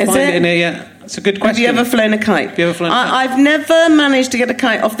 I can find it in here, yeah. It's a good question. Have you ever flown a kite? I've never managed to get a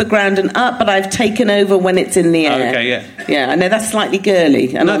kite off the ground and up, but I've taken over when it's in the air. Okay, yeah. Yeah, I know that's slightly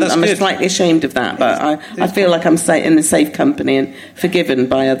girly, and I'm slightly ashamed of that, but I feel like I'm in a safe company and forgiven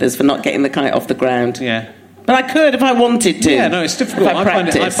by others for not getting the kite off the ground. Yeah. But I could if I wanted to. Yeah, no, it's difficult. I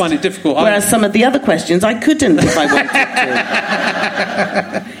find it difficult. Whereas some of the other questions I couldn't if I wanted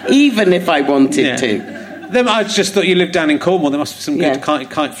to. Even if I wanted to. I just thought you lived down in Cornwall. There must be some good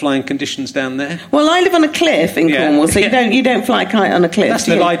kite flying conditions down there. Well, I live on a cliff in Cornwall, so you don't fly a kite on a cliff. That's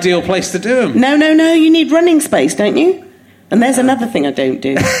the ideal place to do them. No. You need running space, don't you? And there's another thing I don't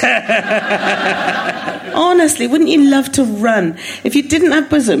do. Honestly, wouldn't you love to run? If you didn't have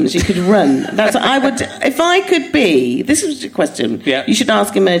bosoms, you could run. That's what I would. If I could be, this is a question. Yeah. You should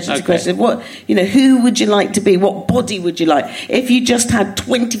ask emergency questions. Who would you like to be? What body would you like? If you just had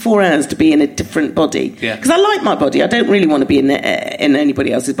 24 hours to be in a different body. Yeah. Because I like my body. I don't really want to be in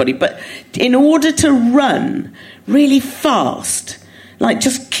anybody else's body. But in order to run really fast. Like,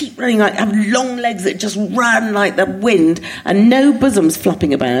 just keep running, like, have long legs that just run like the wind and no bosoms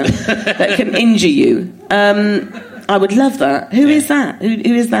flopping about that can injure you. I would love that. Who is that? Who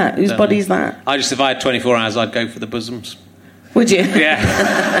is that? Whose body is that? If I had 24 hours, I'd go for the bosoms. Would you?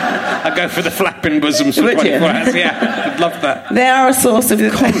 Yeah. I'd go for the flapping bosoms for 24 hours. Yeah, I'd love that. They are a source of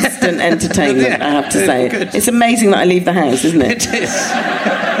constant entertainment, I have to say. Good. It's amazing that I leave the house, isn't it? It is.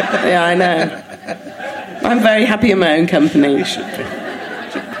 Yeah, I know. I'm very happy in my own company. You should be.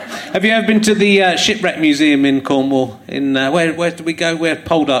 Have you ever been to the Shipwreck Museum in Cornwall? Where did we go? Where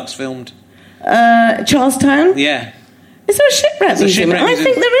Poldark's filmed? Charlestown? Yeah. Is there a shipwreck museum? I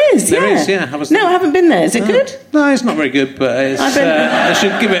think there is, There is, yeah. I haven't been there. Is it good? No, it's not very good, but I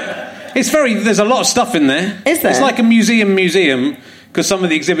should give it... There's a lot of stuff in there. Is there? It's like a museum, because some of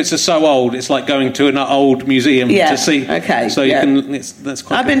the exhibits are so old, it's like going to an old museum to see. Okay. So you can... That's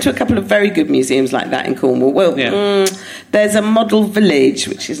quite I've been to a couple of very good museums like that in Cornwall. Well, there's a model village,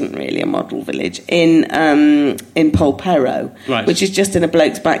 which isn't really a model village, in Polperro, which is just in a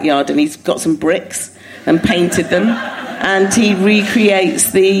bloke's backyard, and he's got some bricks and painted them, and he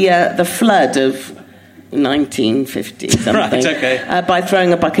recreates the flood of 1950 something Right, okay. By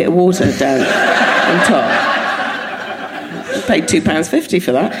throwing a bucket of water down on top. I paid £2.50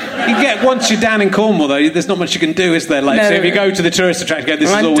 for that. Once you're down in Cornwall, though, there's not much you can do, is there? So if you go to the tourist attraction, this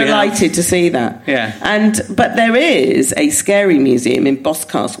is all we have. I'm delighted to see that. Yeah. But there is a scary museum in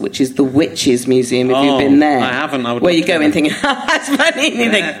Boscastle, which is the Witches Museum, if you've been there. I haven't. Where you go and think, that's funny, and you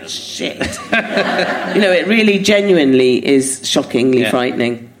think, shit. It really genuinely is shockingly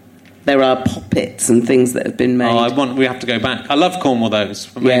frightening. There are puppets and things that have been made. We have to go back. I love Cornwall, though.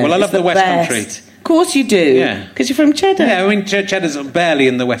 I love the West Country. Of course you do. Yeah. Because you're from Cheddar. Yeah, Cheddar's barely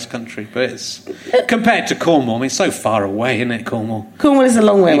in the West Country, but it's... Compared to Cornwall, it's so far away, isn't it, Cornwall? Cornwall is a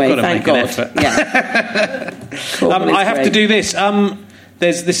long way away, thank God. An effort. Yeah. I have to do this.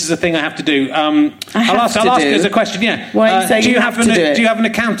 This is a thing I have to do. I'll ask it as a question, yeah. Why are you saying you have to do it? Do you have an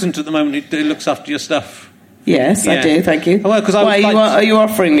accountant at the moment who looks after your stuff? Yes, I do, thank you. Well, are you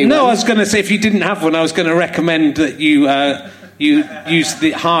offering me one? No, I was going to say, if you didn't have one, I was going to recommend that you you use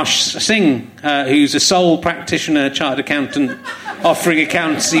the Harsh Singh, who's a sole practitioner chartered accountant offering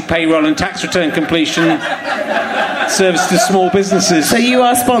accountancy, payroll and tax return completion service to small businesses. So you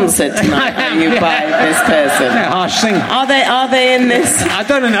are sponsored tonight, are you, by this person? Yeah, Harsh Singh. Are they in this? I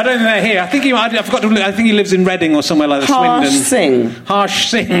don't know. I don't think they're here. I think I forgot to look. I think he lives in Reading or somewhere like that. Harsh Swindon. Singh. Harsh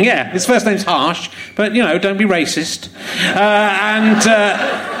Singh. Yeah, his first name's Harsh, but don't be racist.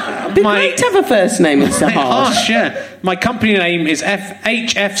 It'd be great to have a first name that's Harsh. Harsh. Yeah. My company name is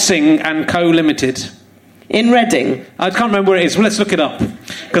HF Singh and Co Limited. In Reading. I can't remember where it is. Well, let's look it up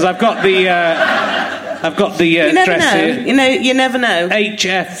because I've got the you never address know. here. You never know.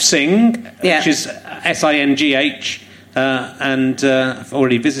 HF Singh, which is SINGH, and I've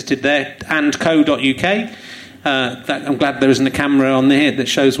already visited there, and co.uk. I'm glad there isn't a camera on there that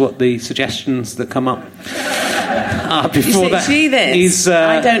shows what the suggestions that come up are before that. See this?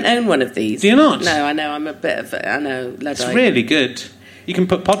 I don't own one of these. Do you not? No, I know. I'm a bit of I know. Luddite. It's really good. You can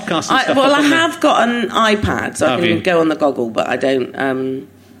put podcasts and stuff Well, up I on have got an iPad, so I can you? go on the goggle, but I don't...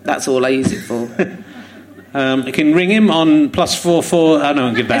 that's all I use it for. You can ring him on +44... I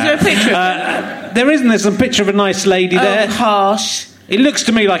don't give that. Is there a picture of him? There isn't. There's a picture of a nice lady there. Harsh. It looks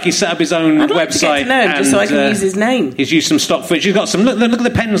to me like he set up his own I'd like website. To get to know him, just so I can use his name. He's used some stock footage. He's got some... Look at the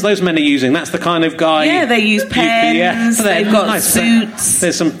pens those men are using. That's the kind of guy... Yeah, they use pens. They've got nice suits.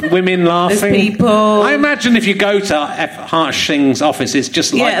 There's some women laughing. There's people. I imagine if you go to Harsh Singh's office, it's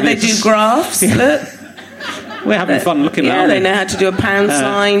just like this. Yeah, they do graphs. Look. We're having fun looking at it. Yeah, they know how to do a pound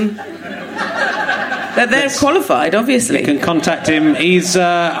sign. They're qualified, obviously. You can contact him. He's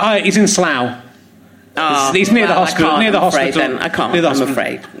in Slough. Oh, he's near the hospital. Near the hospital. Then. I can't. Near the I'm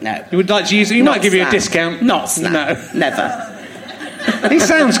afraid. No. You would like to use it? He might give you a discount. Not Slough. No. Never. He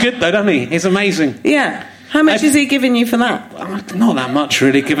sounds good, though, doesn't he? He's amazing. Yeah. How much is he giving you for that? Not that much,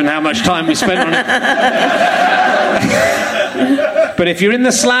 really, given how much time we spent on it. But if you're in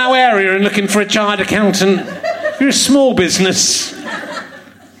the Slough area and looking for a chartered accountant, if you're a small business,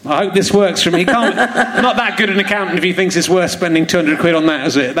 I hope this works for me. Not that good an accountant if he thinks it's worth spending 200 quid on that,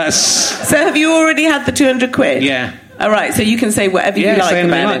 is it? So have you already had the 200 quid? Yeah. All right, so you can say whatever you like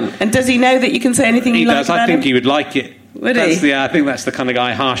about him. And does he know that you can say anything you like about him? He does. I think he would like it. Would he? I think that's the kind of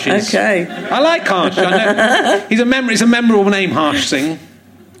guy Harsh is. Okay. I like Harsh. He's a memorable name, Harsh Singh.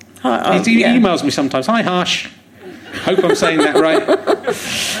 He emails me sometimes. Hi, Harsh. Hope I'm saying that right.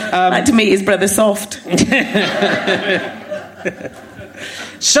 I'd like to meet his brother Soft.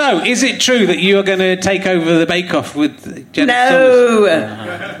 So, is it true that you are going to take over the Bake Off with Jennifer? No.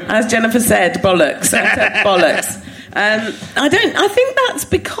 As Jennifer said, bollocks. Bollocks. I think that's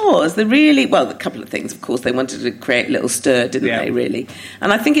because a couple of things. Of course, they wanted to create a little stir, didn't they? Really,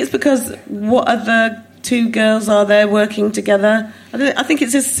 and I think it's because what other two girls are there working together? I think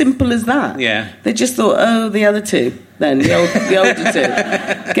it's as simple as that. Yeah, they just thought, the other two, then the older two,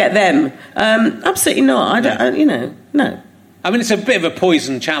 get them. Absolutely not. No. I mean, it's a bit of a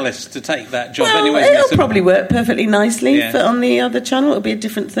poison chalice to take that job anyway. It'll probably work perfectly nicely on the other channel. It'll be a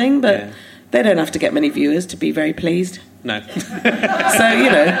different thing, but they don't have to get many viewers to be very pleased. No.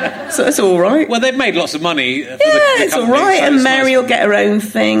 So it's all right. Well, they've made lots of money. It's all right. So and Mary will get her own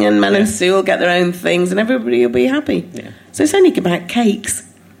thing, and Mel and Sue will get their own things, and everybody will be happy. Yeah. So it's only about cakes.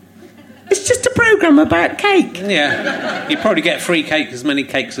 It's just a programme about cake. Yeah. You probably get free cake, as many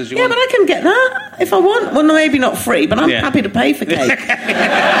cakes as you want. Yeah, but I can get that if I want. Well, maybe not free, but I'm happy to pay for cake.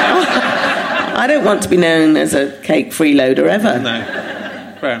 I don't want to be known as a cake freeloader ever. No.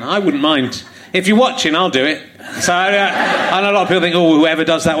 Fair enough. I wouldn't mind. If you're watching, I'll do it. So I know a lot of people think, whoever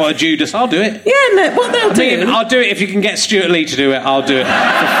does that, what a Judas. I'll do it. Yeah, no, what they'll do. I'll do it if you can get Stuart Lee to do it. I'll do it.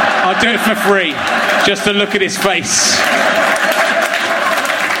 I'll do it for free, just to look at his face.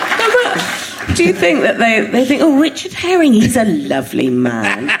 Do you think that they think, Richard Herring, he's a lovely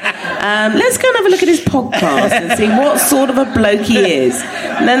man. Let's go and have a look at his podcast and see what sort of a bloke he is.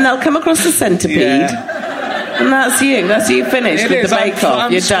 And then they'll come across the centipede. Yeah. And that's you. That's you finished with the Bake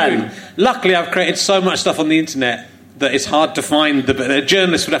Off. You're done. Luckily, I've created so much stuff on the internet that it's hard to find. The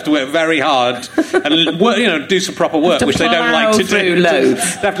journalists would have to work very hard and do some proper work, which they don't like to do. They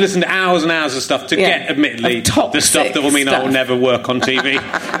have to listen to hours and hours of stuff to get, admittedly, the stuff that will mean I will never work on TV.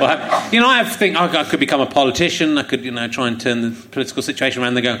 I think I could become a politician. I could, try and turn the political situation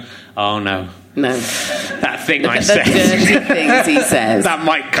around. They go, oh no, that thing I said, the dirty things he says, that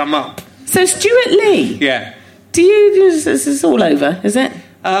might come up. So Stuart Lee, do you? Is this all over? Is it?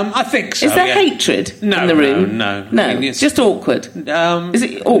 I think so. Is there hatred in the room? No. I mean, it's just awkward. Is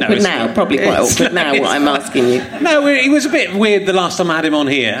it awkward now? Probably quite awkward now. What I'm asking you. No, he was a bit weird the last time I had him on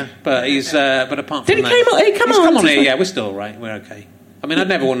here, but he's. But apart from that, he's come on here. Yeah, we're still all right. We're okay. I mean, I'd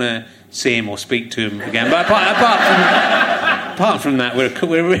never want to see him or speak to him again. But apart apart from that, we're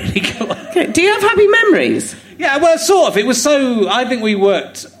really good. Okay. Do you have happy memories? Yeah, well, sort of. It was so. I think we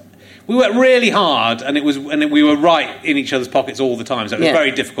worked really hard, and we were right in each other's pockets all the time. So it was very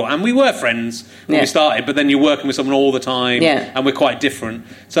difficult. And we were friends when we started, but then you're working with someone all the time, and we're quite different.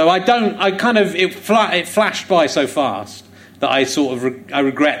 So it flashed by so fast that I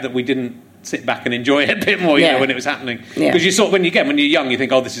regret that we didn't sit back and enjoy it a bit more, when it was happening. Because you when you're young, you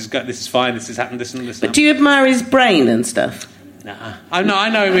think, oh, this is fine, this has happened, this and this. But do you admire his brain and stuff? Nah, I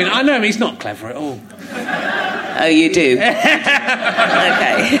know him. He's not clever at all. Oh, you do? Okay.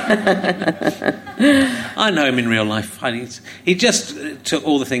 I know him in real life. He just took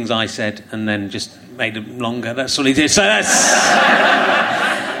all the things I said and then just made them longer. That's all he did. So that's...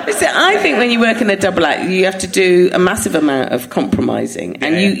 Listen, I think when you work in a double act, you have to do a massive amount of compromising.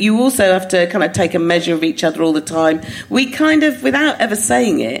 And you also have to kind of take a measure of each other all the time. We kind of, without ever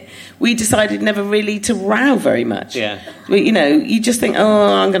saying it, we decided never really to row very much. Yeah. You just think,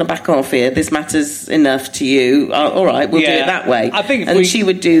 oh, I'm going to back off here. This matters enough to you. All right, we'll do it that way. I think she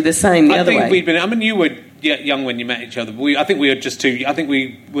would do the same the other way. You were young when you met each other. I think we were just too... I think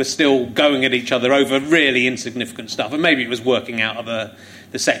we were still going at each other over really insignificant stuff. And maybe it was working out of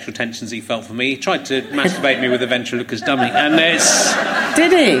the sexual tensions he felt for me. He tried to masturbate me with a ventriloquist dummy, and it's...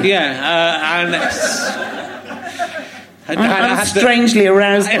 Did he? Yeah, and it's... I'm strangely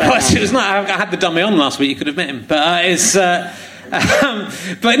aroused by that. It was not. I had the dummy on last week. You could have met him, but it's...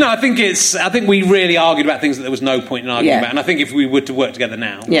 but no, I think we really argued about things that there was no point in arguing about. And I think if we were to work together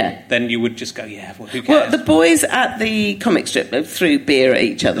now, then you would just go, well, who cares? Well, the boys at the comic strip threw beer at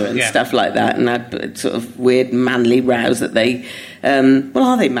each other and stuff like that, and had sort of weird manly rows that they...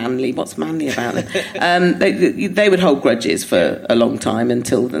 are they manly? What's manly about them? They would hold grudges for a long time and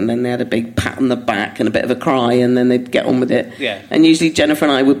then they had a big pat on the back and a bit of a cry, and then they'd get on with it. Yeah. And usually Jennifer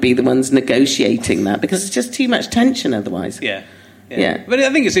and I would be the ones negotiating that, because it's just too much tension otherwise. Yeah. But I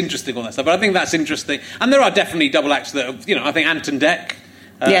think it's interesting, all that stuff. But I think that's interesting. And there are definitely double acts that, I think Ant and Dec,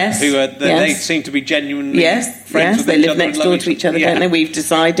 they seem to be genuinely friends with they each live other next door to each other, don't they? We've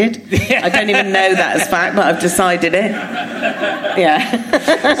decided. I don't even know that as fact, but I've decided it.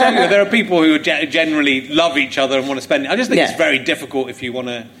 So there are people who generally love each other and want to spend... I just think it's very difficult if you want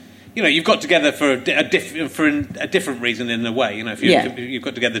to... you've got together for a different reason in a way. If you've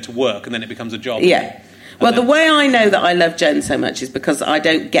got together to work and then it becomes a job. Yeah. Well, the way I know that I love Jen so much is because I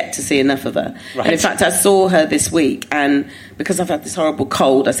don't get to see enough of her. Right. And in fact, I saw her this week, and because I've had this horrible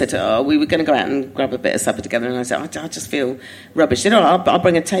cold, I said to her, we were going to go out and grab a bit of supper together, and I said, I just feel rubbish. She said, I'll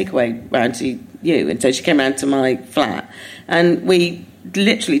bring a takeaway round to you. And so she came round to my flat, and we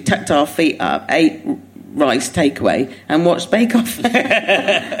literally tucked our feet up, ate rice takeaway, and watched Bake Off.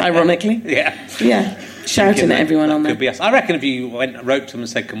 Ironically. Yeah. Shouting at everyone on there. Could be us. I reckon if you wrote to them and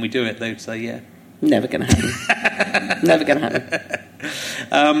said, can we do it, they'd say, yeah. Never going to happen. Never going to happen.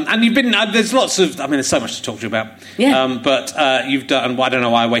 And you've been... there's lots of... there's so much to talk to you about. Yeah. But you've done... I don't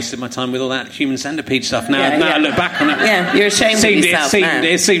know why I wasted my time with all that human centipede stuff. Now I look back on it... Yeah, you're ashamed of yourself now.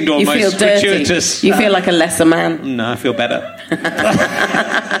 It seemed almost you feel dirty. gratuitous. You feel like a lesser man. No, I feel better.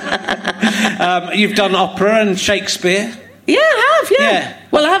 You've done opera and Shakespeare. Yeah, I have, yeah.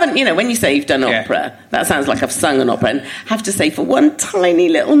 Well, I haven't, when you say you've done opera, that sounds like I've sung an opera. And I have to say, for one tiny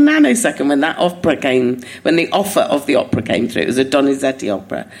little nanosecond when the offer of the opera came through, it was a Donizetti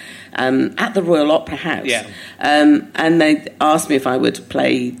opera, at the Royal Opera House. Yeah. And they asked me if I would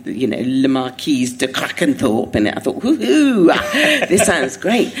play, Le Marquise de Krakenthorpe in it. I thought, woohoo, this sounds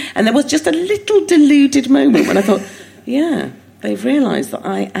great. And there was just a little deluded moment when I thought, yeah, they've realised that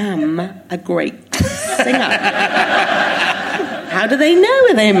I am a great singer. How do they know?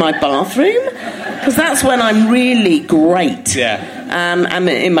 Are they in my bathroom? Because that's when I'm really great. Yeah. I'm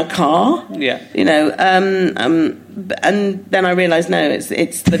in my car. Yeah. And then I realised, no,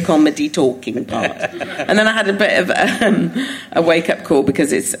 it's the comedy talking part. And then I had a bit of a wake-up call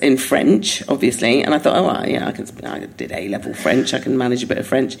because it's in French, obviously. And I thought, I did A-level French. I can manage a bit of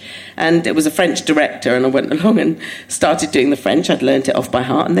French. And it was a French director, and I went along and started doing the French. I'd learnt it off by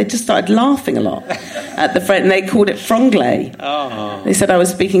heart. And they just started laughing a lot at the French. And they called it franglais. Oh. They said I was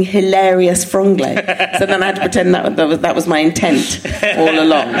speaking hilarious franglais. So then I had to pretend that was my intent all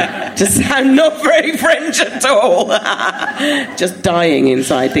along. To sound not very French at all. Just dying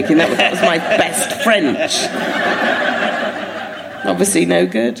inside, thinking that was my best French. Obviously no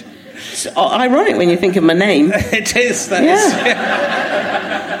good. It's ironic when you think of my name. It is.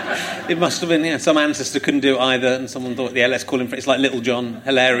 It must have been, some ancestor couldn't do it either, and someone thought, let's call him... It's like Little John,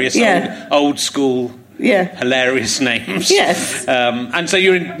 hilarious, old school... hilarious names. Yes. And so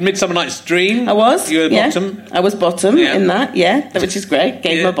you're in Midsummer Night's Dream. I was. You were bottom. I was bottom in that. Which is great.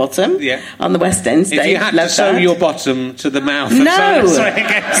 Gave my bottom on the West End stage. If you had to sew your bottom to the mouth. No.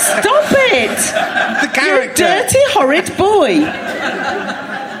 Stop it. The character. You're a dirty, horrid boy.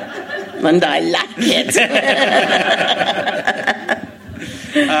 And I like it.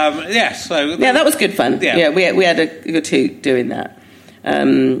 That was good fun. Yeah, we had a good hoot doing that.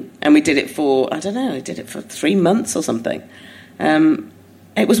 And we did it for, I don't know, 3 months or something.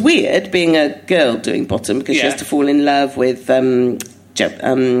 It was weird being a girl doing bottom because she has to fall in love with name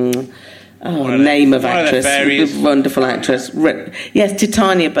of actress, the wonderful actress. Yes,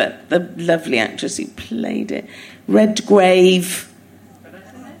 Titania, but the lovely actress who played it, Redgrave.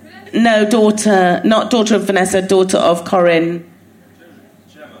 No, not daughter of Vanessa, daughter of Corinne.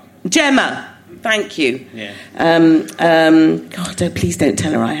 Gemma. Thank you. Yeah. God, please don't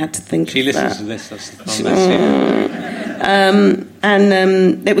tell her I had to think. She of listens that. to this. That's the problem.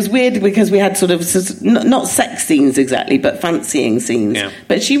 And it was weird because we had sort of not sex scenes exactly, but fancying scenes. Yeah.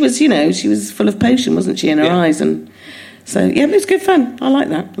 But she was, she was full of potion, wasn't she, in her eyes? And so it was good fun. I like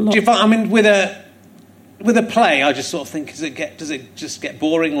that a lot. Do you find? I mean, with a play, I just sort of think, does it just get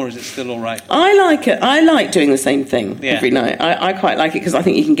boring, or is it still all right? I like it. I like doing the same thing every night. I quite like it because I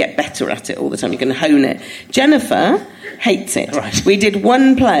think you can get better at it all the time. You can hone it. Jennifer hates it. Right. We did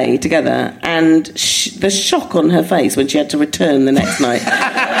one play together, and the shock on her face when she had to return the next night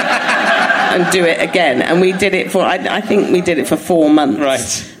and do it again. And we did it for, I think we did it for 4 months.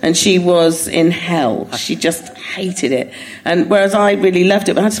 Right. And she was in hell. She just hated it. And whereas I really loved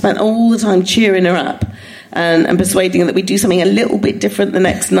it, but I had to spend all the time cheering her up. And persuading her that we'd do something a little bit different the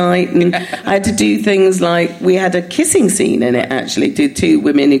next night. And I had to do things like, we had a kissing scene in it, actually. 2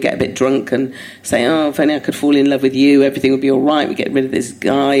 women who get a bit drunk and say, oh, if only I could fall in love with you, everything would be all right, we get rid of this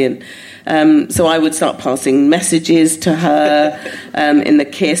guy. And so I would start passing messages to her in the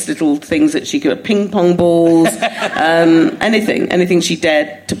kiss, little things that she could, ping pong balls, anything she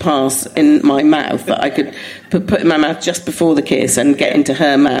dared to pass in my mouth that I could put in my mouth just before the kiss and get into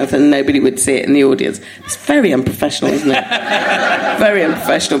her mouth, and nobody would see it in the audience. It's very unprofessional, isn't it? Very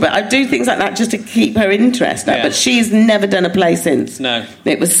unprofessional. But I do things like that just to keep her interest up. But she's never done a play since. No.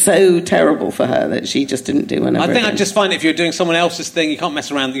 It was so terrible for her that she just didn't do one ever again. I just find if you're doing someone else's thing, you can't mess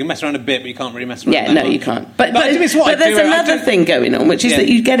around. You can mess around a bit, but you can't really mess around. Yeah, no, you can't. But there's another thing going on, which is that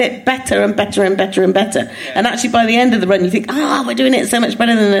you get it better and better and better and better. Yeah. And actually, by the end of the run, you think, we're doing it so much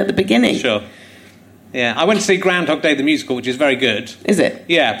better than at the beginning. Sure. Yeah, I went to see Groundhog Day the musical, which is very good. Is it?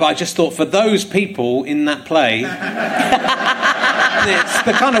 Yeah, but I just thought for those people in that play, it's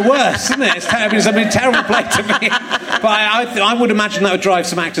the kind of worst, isn't it? It's a terrible play to me. But I would imagine that would drive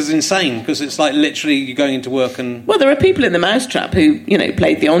some actors insane because it's like literally you're going into work and... Well, there are people in the Mousetrap who,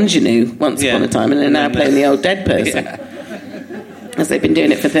 played the ingenue once upon a time and are now playing the old dead person. As they've been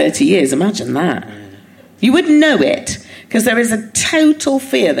doing it for 30 years. Imagine that. You would know it. Because there is a total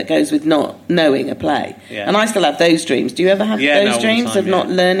fear that goes with not knowing a play. Yeah. And I still have those dreams. Do you ever have those dreams of not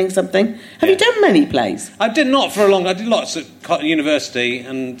learning something? Have you done many plays? I did not for a long... I did lots at university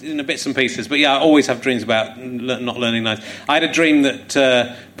and in bits and pieces. But I always have dreams about not learning lines. I had a dream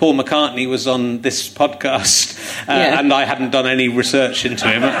that Paul McCartney was on this podcast and I hadn't done any research into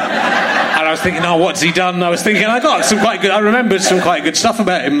him. And I was thinking, what's he done? I was thinking, I remembered some quite good stuff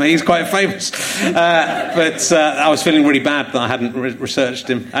about him. He's quite famous. But I was feeling really bad that I hadn't researched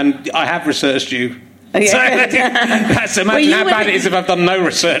him, and I have researched you. Yeah. So imagine how bad it is if I've done no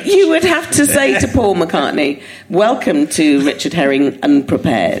research. You would have to say to Paul McCartney, "Welcome to Richard Herring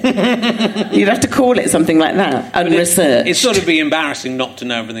Unprepared." You'd have to call it something like that, unresearched. It's sort of be embarrassing not to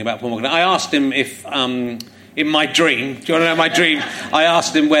know everything about Paul McCartney. I asked him if, in my dream, do you want to know my dream? I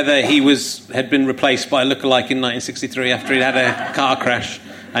asked him whether he had been replaced by a lookalike in 1963 after he'd had a car crash.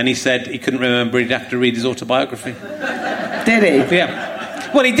 And he said he couldn't remember, he'd have to read his autobiography. Did he?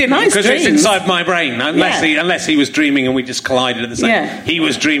 Yeah. Well, he didn't, because it's inside my brain. Unless he was dreaming and we just collided at the same time. Yeah. He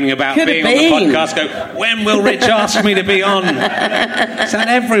was dreaming about being on the podcast. Go, when will Rich ask me to be on? Said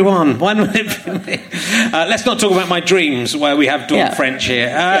everyone. When will it be me? Let's not talk about my dreams where we have Dawn French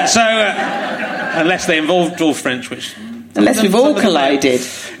here. Unless they involve Dawn French, which... Unless we've all collided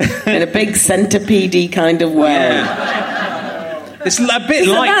in a big centipede kind of way. Yeah. It's a bit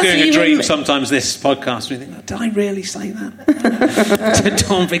like doing a dream sometimes, this podcast. We think, did I really say that?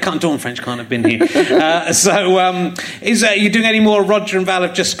 Dawn French can't have been here. Are you doing any more? Roger and Val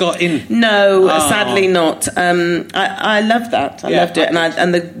have just got in. No, sadly not. I love that. I loved it.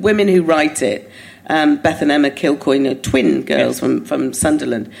 And the women who write it, Beth and Emma Kilcoyne, are twin girls from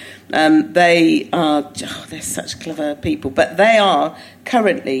Sunderland. They're such clever people, but they are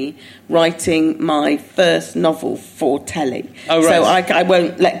currently writing my first novel for telly. Oh, right. So I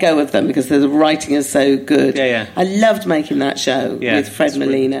won't let go of them because the writing is so good. Yeah. I loved making that show with Fred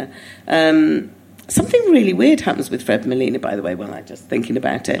Molina. Something really weird happens with Fred Molina, by the way, when I'm just thinking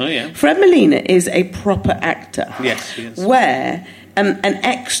about it. Oh, yeah. Fred Molina is a proper actor. Yes, he is. Where an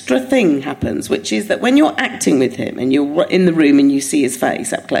extra thing happens, which is that when you're acting with him and you're in the room and you see his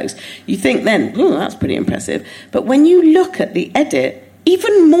face up close, you think then, oh, that's pretty impressive. But when you look at the edit,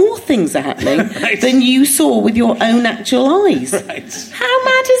 even more things are happening right. than you saw with your own actual eyes. Right. How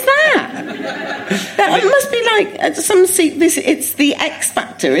mad is that? That must be like it's the X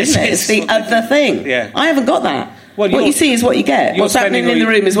Factor, isn't it? It's the other thing. Yeah. I haven't got that. Well, what you see is what you get. What's happening in the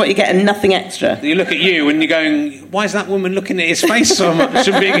room is what you get, and nothing extra. You look at you and you're going, why is that woman looking at his face so much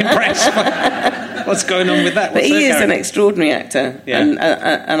and being impressed? What's going on with that? But he is an extraordinary actor, yeah.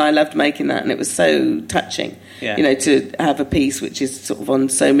 and I loved making that, and it was so touching. Yeah. You know, to have a piece which is sort of on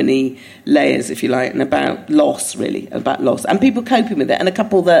so many layers, if you like, and about loss, and people coping with it, and a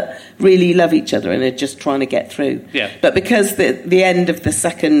couple that really love each other and are just trying to get through. Yeah. But because the end of the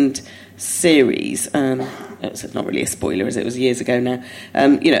second series, it's not really a spoiler as it was years ago now,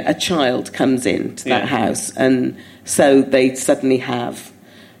 a child comes into that house, and so they suddenly have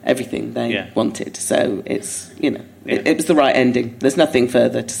everything they wanted. So it's, it was the right ending. There's nothing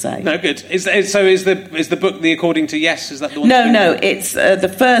further to say. No, good. Is the book The According to Yes? Is that the one? No. It's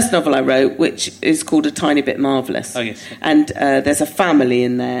the first novel I wrote, which is called A Tiny Bit Marvellous. Oh, yes. And there's a family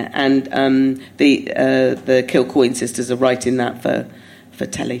in there, and the Kilcoyne sisters are writing that for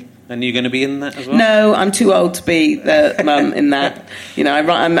telly. And you're going to be in that as well? No, I'm too old to be the mum in that.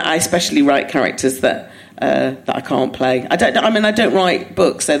 I especially write characters that I can't play. I don't write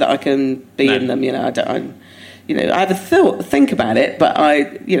books so that I can be in them. I have a think about it, but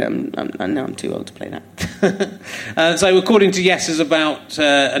I'm too old to play that. So, According to Yes is about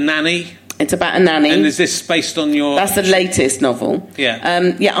a nanny. It's about a nanny. And is this based on your... That's the latest novel. Yeah.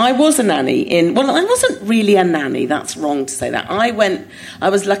 I was a nanny Well, I wasn't really a nanny. That's wrong to say that. I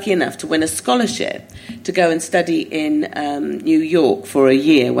was lucky enough to win a scholarship to go and study in New York for a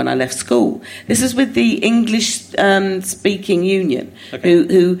year when I left school. This is with the English Speaking Union,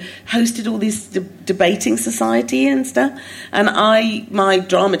 who hosted all this debating society and stuff. And my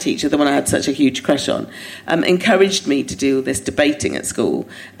drama teacher, the one I had such a huge crush on, encouraged me to do this debating at school.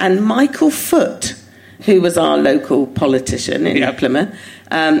 And Michael Foot, who was our local politician in Plymouth,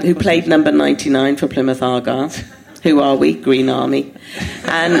 who played number 99 for Plymouth Argyle. Who are we? Green Army.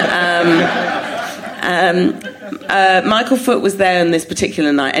 And Michael Foot was there on this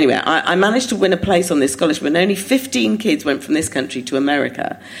particular night. Anyway, I managed to win a place on this scholarship, and only 15 kids went from this country to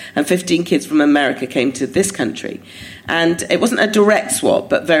America, and 15 kids from America came to this country. And it wasn't a direct swap,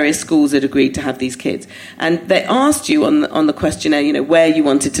 but various schools had agreed to have these kids. And they asked you on the questionnaire, where you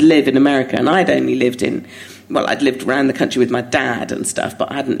wanted to live in America. And I'd only lived I'd lived around the country with my dad and stuff,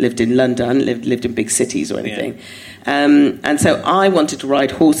 but I hadn't lived in London, I hadn't lived in big cities or anything. Yeah. And so I wanted to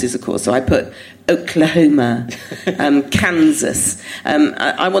ride horses, of course, so I put Oklahoma, Kansas.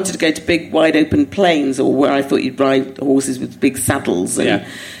 I wanted to go to big, wide-open plains, or where I thought you'd ride horses with big saddles and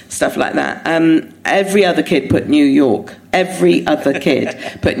stuff like that. Every other kid put New York. Every other kid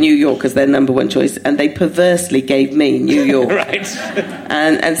put New York as their number one choice, and they perversely gave me New York. Right.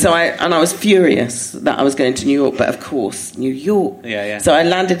 And so I was furious that I was going to New York, but of course, New York. Yeah. So I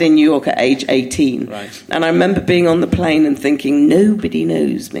landed in New York at age 18. Right. And I remember being on the plane and thinking, nobody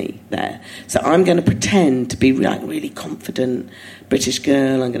knows me there. So I'm going to pretend to be like really confident British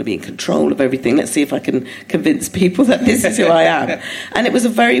girl. I'm going to be in control of everything. Let's see if I can convince people that this is who I am. And it was a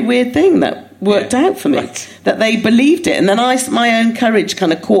very weird thing that worked out for me, that they believed it. And then my own courage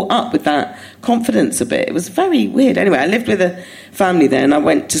kind of caught up with that confidence a bit. It was very weird. Anyway, I lived with a family there, and I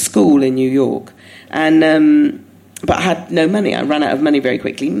went to school in New York. And but I had no money. I ran out of money very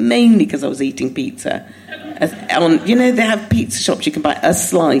quickly, mainly because I was eating pizza. They have pizza shops you can buy a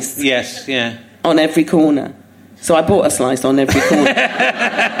slice. Yes, yeah. On every corner. So I bought a slice on every corner.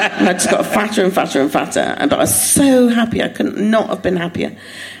 And I just got fatter and fatter and fatter. But I was so happy. I couldn't not have been happier.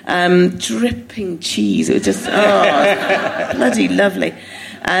 Dripping cheese. It was just, bloody lovely.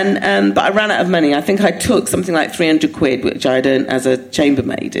 But I ran out of money. I think I took something like 300 quid, which I'd earned as a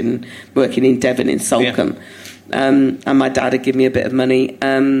chambermaid working in Devon in Salcombe. Yeah. And my dad had given me a bit of money.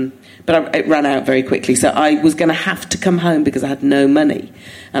 But it ran out very quickly. So I was going to have to come home because I had no money.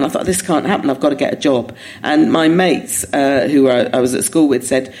 And I thought, this can't happen. I've got to get a job. And my mates, who I was at school with,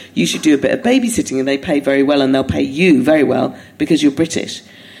 said, you should do a bit of babysitting, and they pay very well, and they'll pay you very well because you're British.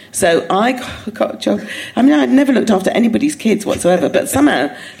 So I got a job. I mean, I'd never looked after anybody's kids whatsoever, but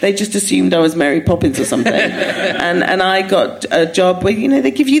somehow they just assumed I was Mary Poppins or something. and I got a job where,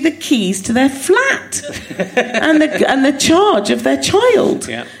 they give you the keys to their flat and the charge of their child,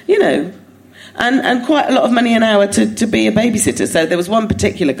 and quite a lot of money an hour to be a babysitter. So there was one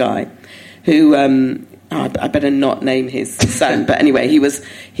particular guy who... I better not name his son, but anyway, he was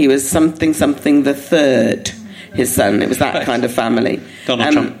something the third. His son, it was that kind of family.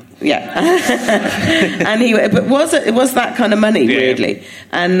 Donald Trump. Yeah, and it was that kind of money, weirdly.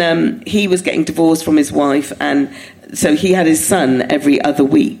 And he was getting divorced from his wife, and so he had his son every other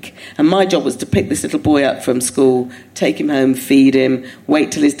week. And my job was to pick this little boy up from school, take him home, feed him,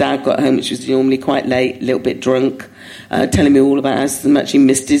 wait till his dad got home, which was normally quite late, a little bit drunk. Telling me all about how much he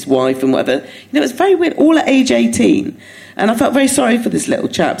missed his wife and whatever. It was very weird, all at age 18. And I felt very sorry for this little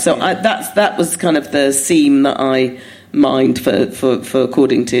chap. So that was kind of the seam that I mined for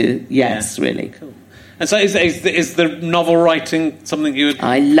according to Yes, really. Cool. And so is the novel writing something you would...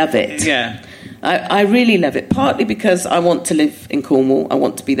 I love it. Yeah. I really love it, partly because I want to live in Cornwall. I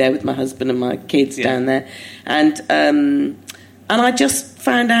want to be there with my husband and my kids down there. And I just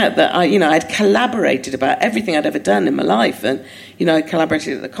found out that I'd collaborated about everything I'd ever done in my life. And, I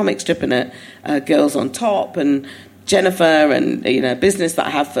collaborated at the comic strip and at Girls on Top and Jennifer and, a business that I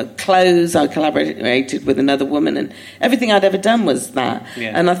have for clothes. I collaborated with another woman and everything I'd ever done was that.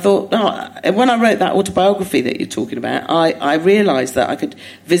 Yeah. And I thought, when I wrote that autobiography that you're talking about, I realised that I could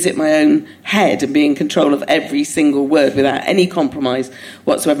visit my own head and be in control of every single word without any compromise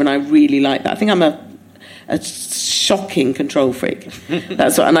whatsoever. And I really like that. I think I'm a shocking control freak.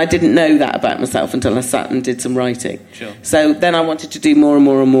 And I didn't know that about myself until I sat and did some writing. Sure. So then I wanted to do more and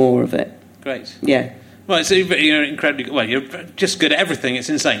more and more of it. Great. Yeah. Well, so you're incredibly well. You're just good at everything. It's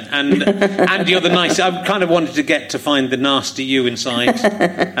insane, and you're the nice. I kind of wanted to get to find the nasty you inside,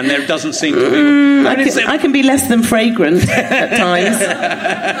 and there doesn't seem to be. I can be less than fragrant at times,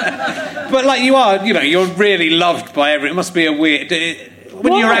 but like you are, you're really loved by everyone. It must be a weird.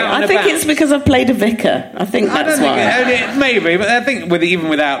 When you're out and I think about. It's because I've played a vicar. I think that's why. Maybe, but I think even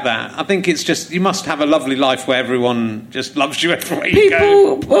without that, I think it's just you must have a lovely life where everyone just loves you everywhere you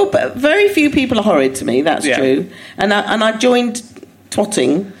go. Well, but very few people are horrid to me. That's true. And I joined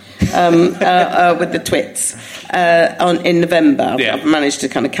twatting with the twits in November. I've managed to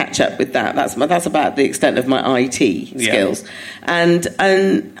kind of catch up with that. That's about the extent of my IT skills. And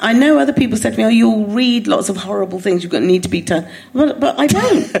I know other people said to me, "Oh, you'll read lots of horrible things. You need to be done." But I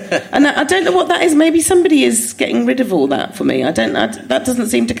don't, and I don't know what that is. Maybe somebody is getting rid of all that for me. That doesn't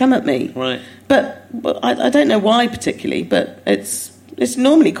seem to come at me. Right. But I don't know why particularly. But it's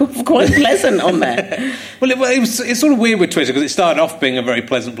normally quite pleasant on there. Well, it's sort of weird with Twitter because it started off being a very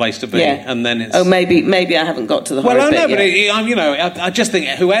pleasant place to be, and then it's... Oh, maybe I haven't got to the horror bit yet. But I just think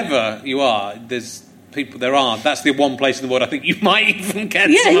whoever you are, there's people there are. That's the one place in the world I think you might even get.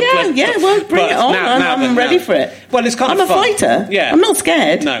 Yeah. Well, bring it on. I'm ready for it. Well, it's kind of fun. I'm a fighter. Yeah, I'm not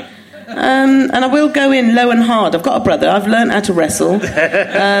scared. No. And I will go in low and hard. I've got a brother. I've learned how to wrestle,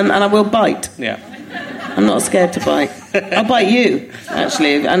 and I will bite. Yeah. I'm not scared to bite. I'll bite you,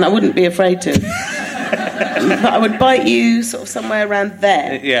 actually, and I wouldn't be afraid to. But I would bite you sort of somewhere around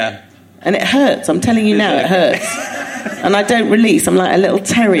there. Yeah. And it hurts. I'm telling you now, it hurts. And I don't release. I'm like a little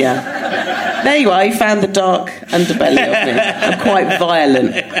terrier. There you are. You found the dark underbelly of me. I'm quite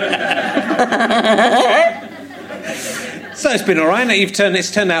violent. So it's been all right.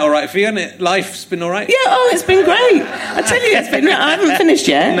 It's turned out all right for you, hasn't it? Life's been all right. Yeah. It's been great. I tell you, I haven't finished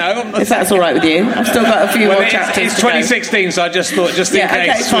yet. No, if that's all right with you, I've still got a few more chapters. It's 2016, so I just thought, just in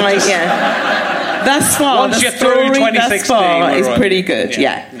case. Okay, fine. Thus far, once you're through 2016, thus far is pretty good.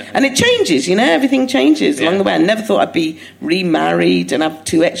 Yeah. And it changes. Everything changes along the way. I never thought I'd be remarried and have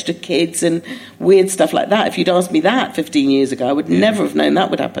 2 extra kids and weird stuff like that. If you'd asked me that 15 years ago, I would never have known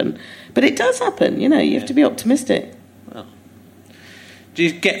that would happen. But it does happen. You have to be optimistic. Do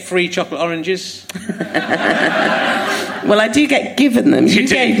you get free chocolate oranges? Well, I do get given them. You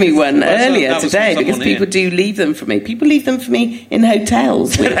gave me one earlier today because people do leave them for me. People leave them for me in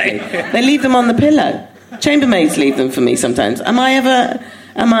hotels. They leave them on the pillow. Chambermaids leave them for me sometimes. Am I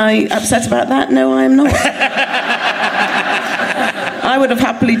upset about that? No, I am not. I would have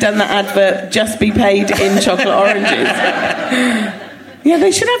happily done that advert, just be paid in chocolate oranges. Yeah,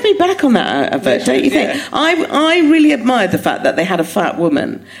 they should have me back on that advert, don't you think? Yeah. I really admired the fact that they had a fat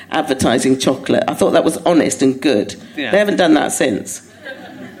woman advertising chocolate. I thought that was honest and good. Yeah. They haven't done that since.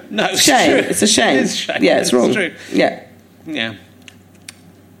 No, it's shame. True. It's a shame. It is shame. Yeah, it's wrong. It's true. Yeah.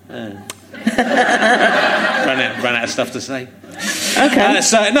 Ran out of stuff to say. Okay.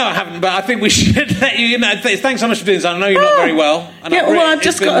 No, I haven't, but I think we should let you know. Thanks so much for doing this. I know you're not very well. And I've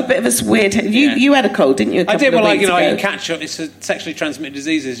just got a bit of a weird... You had a cold, didn't you? I did, well, you catch... It's a sexually transmitted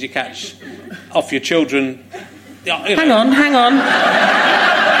diseases you catch off your children. Hang on.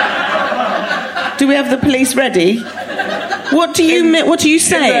 Do we have the police ready? What do you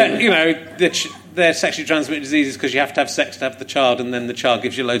say? They're sexually transmitted diseases because you have to have sex to have the child, and then the child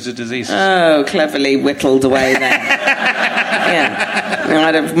gives you loads of diseases. Oh, cleverly whittled away there. Yeah,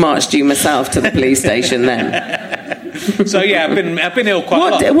 I'd have marched you myself to the police station then. So I've been ill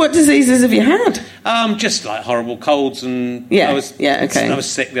quite a lot. What diseases have you had? Just like horrible colds, and I was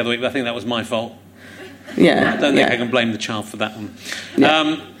sick the other week, but I think that was my fault. Yeah, I don't think I can blame the child for that one.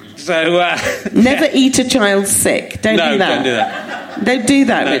 Yeah. Never eat a child sick. Don't do that. Don't do that. Don't do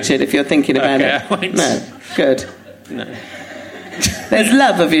that, no. Richard, if you're thinking about it. I won't. No, good. No. There's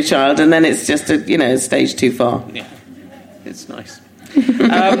love of your child, and then it's just a stage too far. Yeah, it's nice.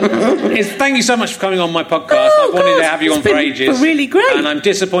 Thank you so much for coming on my podcast. I've wanted to have you on for ages. Really great. And I'm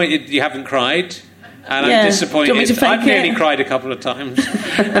disappointed you haven't cried. And I'm disappointed. I've nearly cried a couple of times.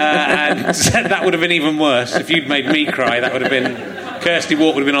 And that would have been even worse. If you'd made me cry, that would have been... Kirsty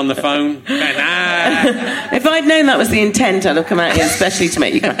Walk would have been on the phone. If I'd known that was the intent, I'd have come out here especially to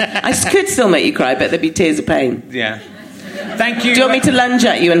make you cry. I could still make you cry, but there'd be tears of pain. Yeah. Thank you. Do you want me to lunge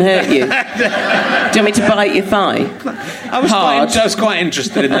at you and hurt you? Do you want me to bite your thigh? I was quite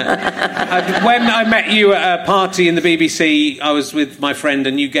interested in that. When I met you at a party in the BBC, I was with my friend,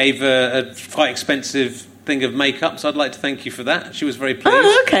 and you gave a quite expensive thing of makeup, so I'd like to thank you for that. She was very pleased.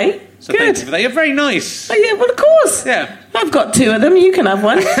 Oh, okay. So thank you for that. You're very nice. Oh, yeah, well, of course. Yeah. I've got 2 of them. You can have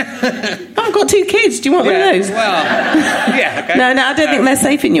one. I've got 2 kids. Do you want one of those? Well, yeah, okay. No, I don't think they're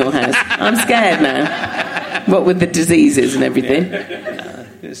safe in your house. I'm scared now. What with the diseases and everything. Yeah.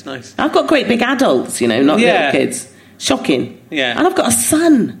 It's nice. I've got great big adults, not little kids. Shocking. Yeah. And I've got a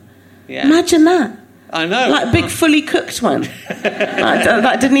son. Yeah. Imagine that. I know. Like a big, fully cooked one. that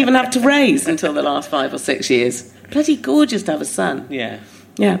I didn't even have to raise until the last 5 or 6 years. Bloody gorgeous to have a son. Yeah.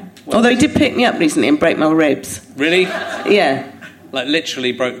 Yeah. Well, although he did pick me up recently and break my ribs. Really? Yeah. Like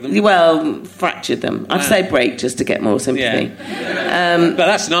literally broke them? Well, fractured them. I'd say break just to get more sympathy. Yeah. But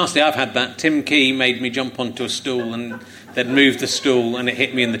that's nasty. I've had that. Tim Key made me jump onto a stool and then moved the stool, and it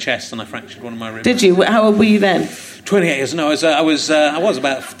hit me in the chest, and I fractured one of my ribs. Did you? How old were you then? 28 years. No, I was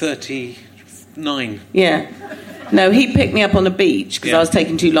about 39. Yeah. No, he picked me up on a beach because I was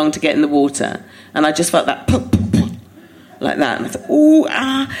taking too long to get in the water, and I just felt that like that, and I thought, ooh,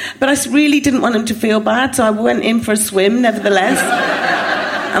 but I really didn't want him to feel bad, so I went in for a swim nevertheless.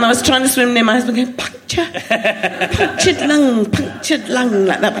 And I was trying to swim near my husband, going, punctured lung,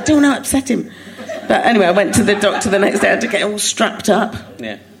 like that, but I don't want to upset him. But anyway, I went to the doctor the next day. I had to get all strapped up.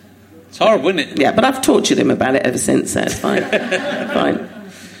 Yeah. It's horrible, isn't it? Yeah, but I've tortured him about it ever since, so it's fine. Fine.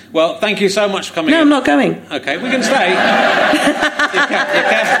 Well, thank you so much for coming in. I'm not going. Okay, we can stay. You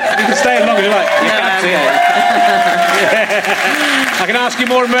can stay as long as you like. I can ask you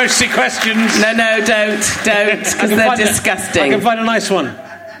more emergency questions. No, don't, because they're disgusting. I can find a nice one.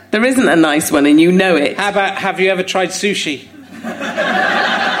 There isn't a nice one, and you know it. How about, have you ever tried sushi?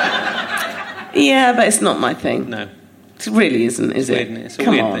 Yeah, but it's not my thing. No. It really isn't, is it? It's a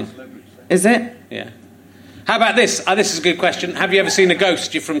weird thing. Is it? Yeah. How about this? This is a good question. Have you ever seen a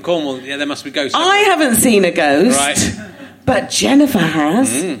ghost? You're from Cornwall. Yeah, there must be ghosts. I haven't seen a ghost. Right. But Jennifer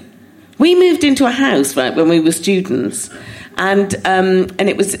has. We moved into a house, right, when we were students. And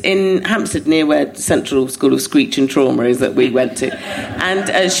it was in Hampstead, near where Central School of Screech and Trauma is, that we went to.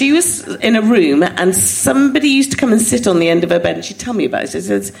 And she was in a room, and somebody used to come and sit on the end of her bed, and she'd tell me about it. She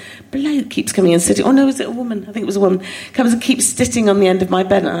says, bloke keeps coming and sitting. Oh, no, is it a woman? I think it was a woman. Comes and keeps sitting on the end of my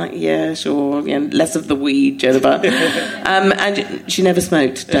bed. And I'm like, yeah, sure. Yeah, less of the weed, Jennifer. And she never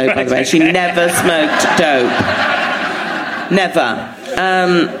smoked dope, by the way. She never smoked dope. Never.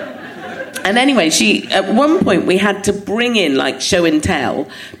 And anyway, at one point we had to bring in, like, show and tell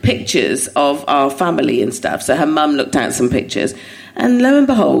pictures of our family and stuff. So her mum looked out some pictures. And lo and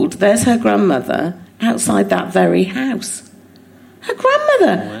behold, there's her grandmother outside that very house. Her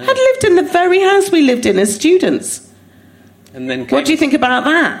grandmother had lived in the very house we lived in as students. And then what do you think about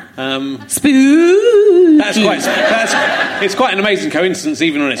that? Spooky. It's quite an amazing coincidence,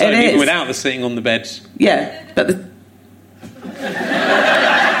 even on its own, even without the sitting on the bed. Yeah, but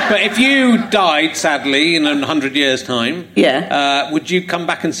But if you died, sadly, in 100 years' time, would you come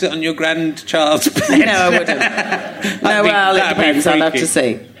back and sit on your grandchild's bed? No, I wouldn't. It depends. I'll have to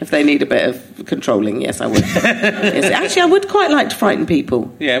see. If they need a bit of controlling, yes, I would. Yes. Actually, I would quite like to frighten people.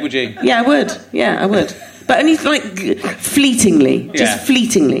 Yeah, would you? Yeah, I would. Yeah, I would. But only, like, fleetingly. Just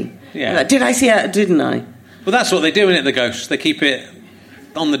fleetingly. Yeah. Like, did I see her? Didn't I? Well, that's what they do, isn't it, the ghosts? They keep it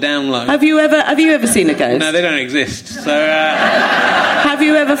on the down low. Have you ever seen a ghost? No, they don't exist. So, have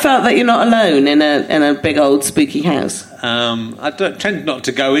you ever felt that you're not alone in a big old spooky house? I tend not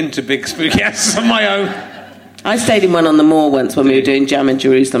to go into big spooky houses on my own. I stayed in one on the moor once when we were doing Jam in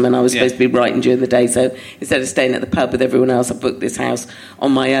Jerusalem, and I was supposed to be writing during the day, so instead of staying at the pub with everyone else, I booked this house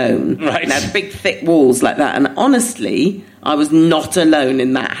on my own. Right. It had big, thick walls like that, and honestly, I was not alone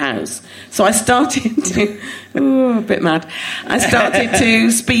in that house. So I started to... a bit mad. I started to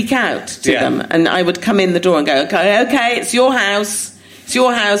speak out to them, and I would come in the door and go, okay, it's your house. It's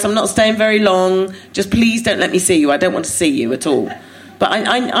your house. I'm not staying very long. Just please don't let me see you. I don't want to see you at all. But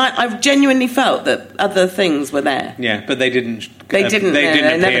I genuinely felt that other things were there. Yeah, but they didn't. They didn't.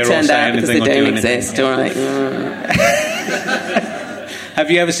 They never turned out because they don't exist. Yeah. All right.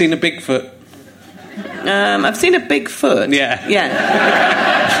 Have you ever seen a Bigfoot? I've seen a Bigfoot. Yeah.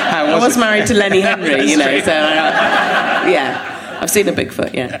 Yeah. I was married to Lenny Henry, you know. So yeah, I've seen a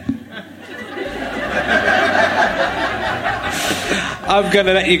Bigfoot. Yeah. I'm going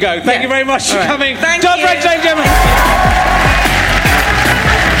to let you go. Thank you very much for coming. Thank Tom you. French, ladies and gentlemen.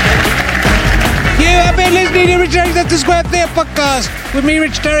 You have been listening to Rich Herring's At the Square Theatre podcast with me,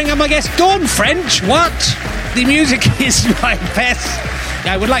 Rich Herring, and my guest, Dawn French. What? The music is my best.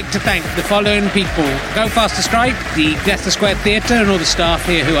 I would like to thank the following people: Go Faster Stripe, the Leicester Square Theatre, and all the staff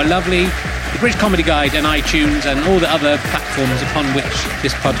here who are lovely, the British Comedy Guide and iTunes and all the other platforms upon which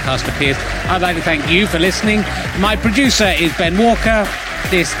this podcast appears. I'd like to thank you for listening. My producer is Ben Walker.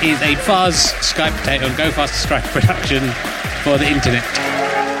 This is a Fuzz Skype Potato and Go Faster Stripe production for the internet.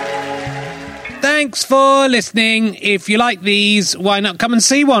 Thanks for listening. If you like these, why not come and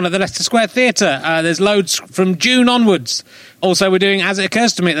see one at the Leicester Square Theatre? There's loads from June onwards. Also, we're doing As It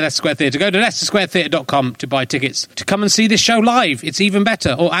Occurs to Me at the Leicester Square Theatre. Go to leicestersquaretheatre.com to buy tickets to come and see this show live. It's even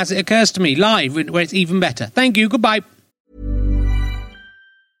better. Or As It Occurs to Me live, where it's even better. Thank you. Goodbye.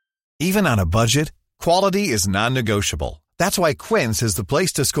 Even on a budget, quality is non-negotiable. That's why Quince is the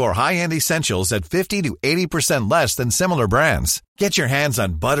place to score high-end essentials at 50 to 80% less than similar brands. Get your hands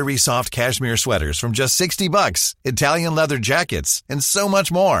on buttery soft cashmere sweaters from just $60, Italian leather jackets, and so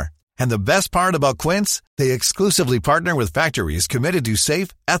much more. And the best part about Quince, they exclusively partner with factories committed to safe,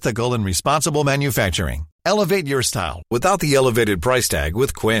 ethical, and responsible manufacturing. Elevate your style without the elevated price tag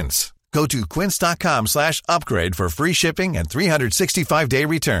with Quince. Go to quince.com/upgrade for free shipping and 365-day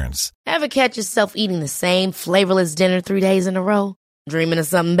returns. Ever catch yourself eating the same flavorless dinner 3 days in a row? Dreaming of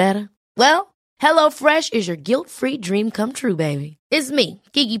something better? Well, HelloFresh is your guilt-free dream come true, baby. It's me,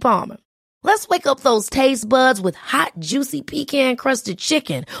 Keke Palmer. Let's wake up those taste buds with hot, juicy pecan-crusted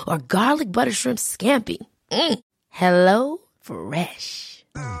chicken or garlic butter shrimp scampi. Hello Fresh.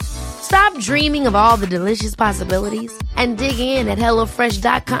 Stop dreaming of all the delicious possibilities and dig in at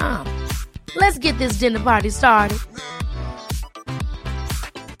HelloFresh.com. Let's get this dinner party started.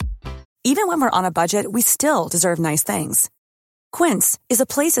 Even when we're on a budget, we still deserve nice things. Quince is a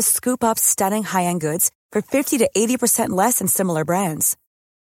place to scoop up stunning high-end goods for 50 to 80% less than similar brands.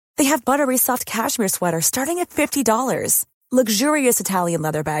 They have buttery soft cashmere sweaters starting at $50, luxurious Italian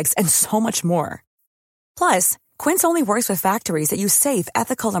leather bags, and so much more. Plus, Quince only works with factories that use safe,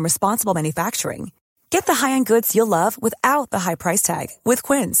 ethical, and responsible manufacturing. Get the high-end goods you'll love without the high price tag with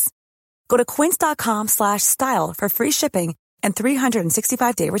Quince. Go to quince.com/style for free shipping and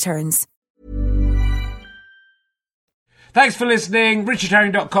 365-day returns. Thanks for listening.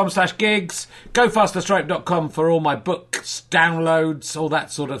 richardherring.com/gigs. GoFasterStripe.com for all my books, downloads, all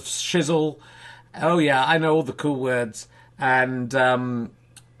that sort of shizzle. Oh yeah, I know all the cool words. And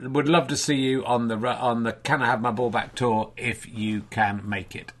would love to see you on the Can I Have My Ball Back tour if you can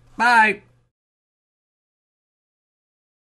make it. Bye.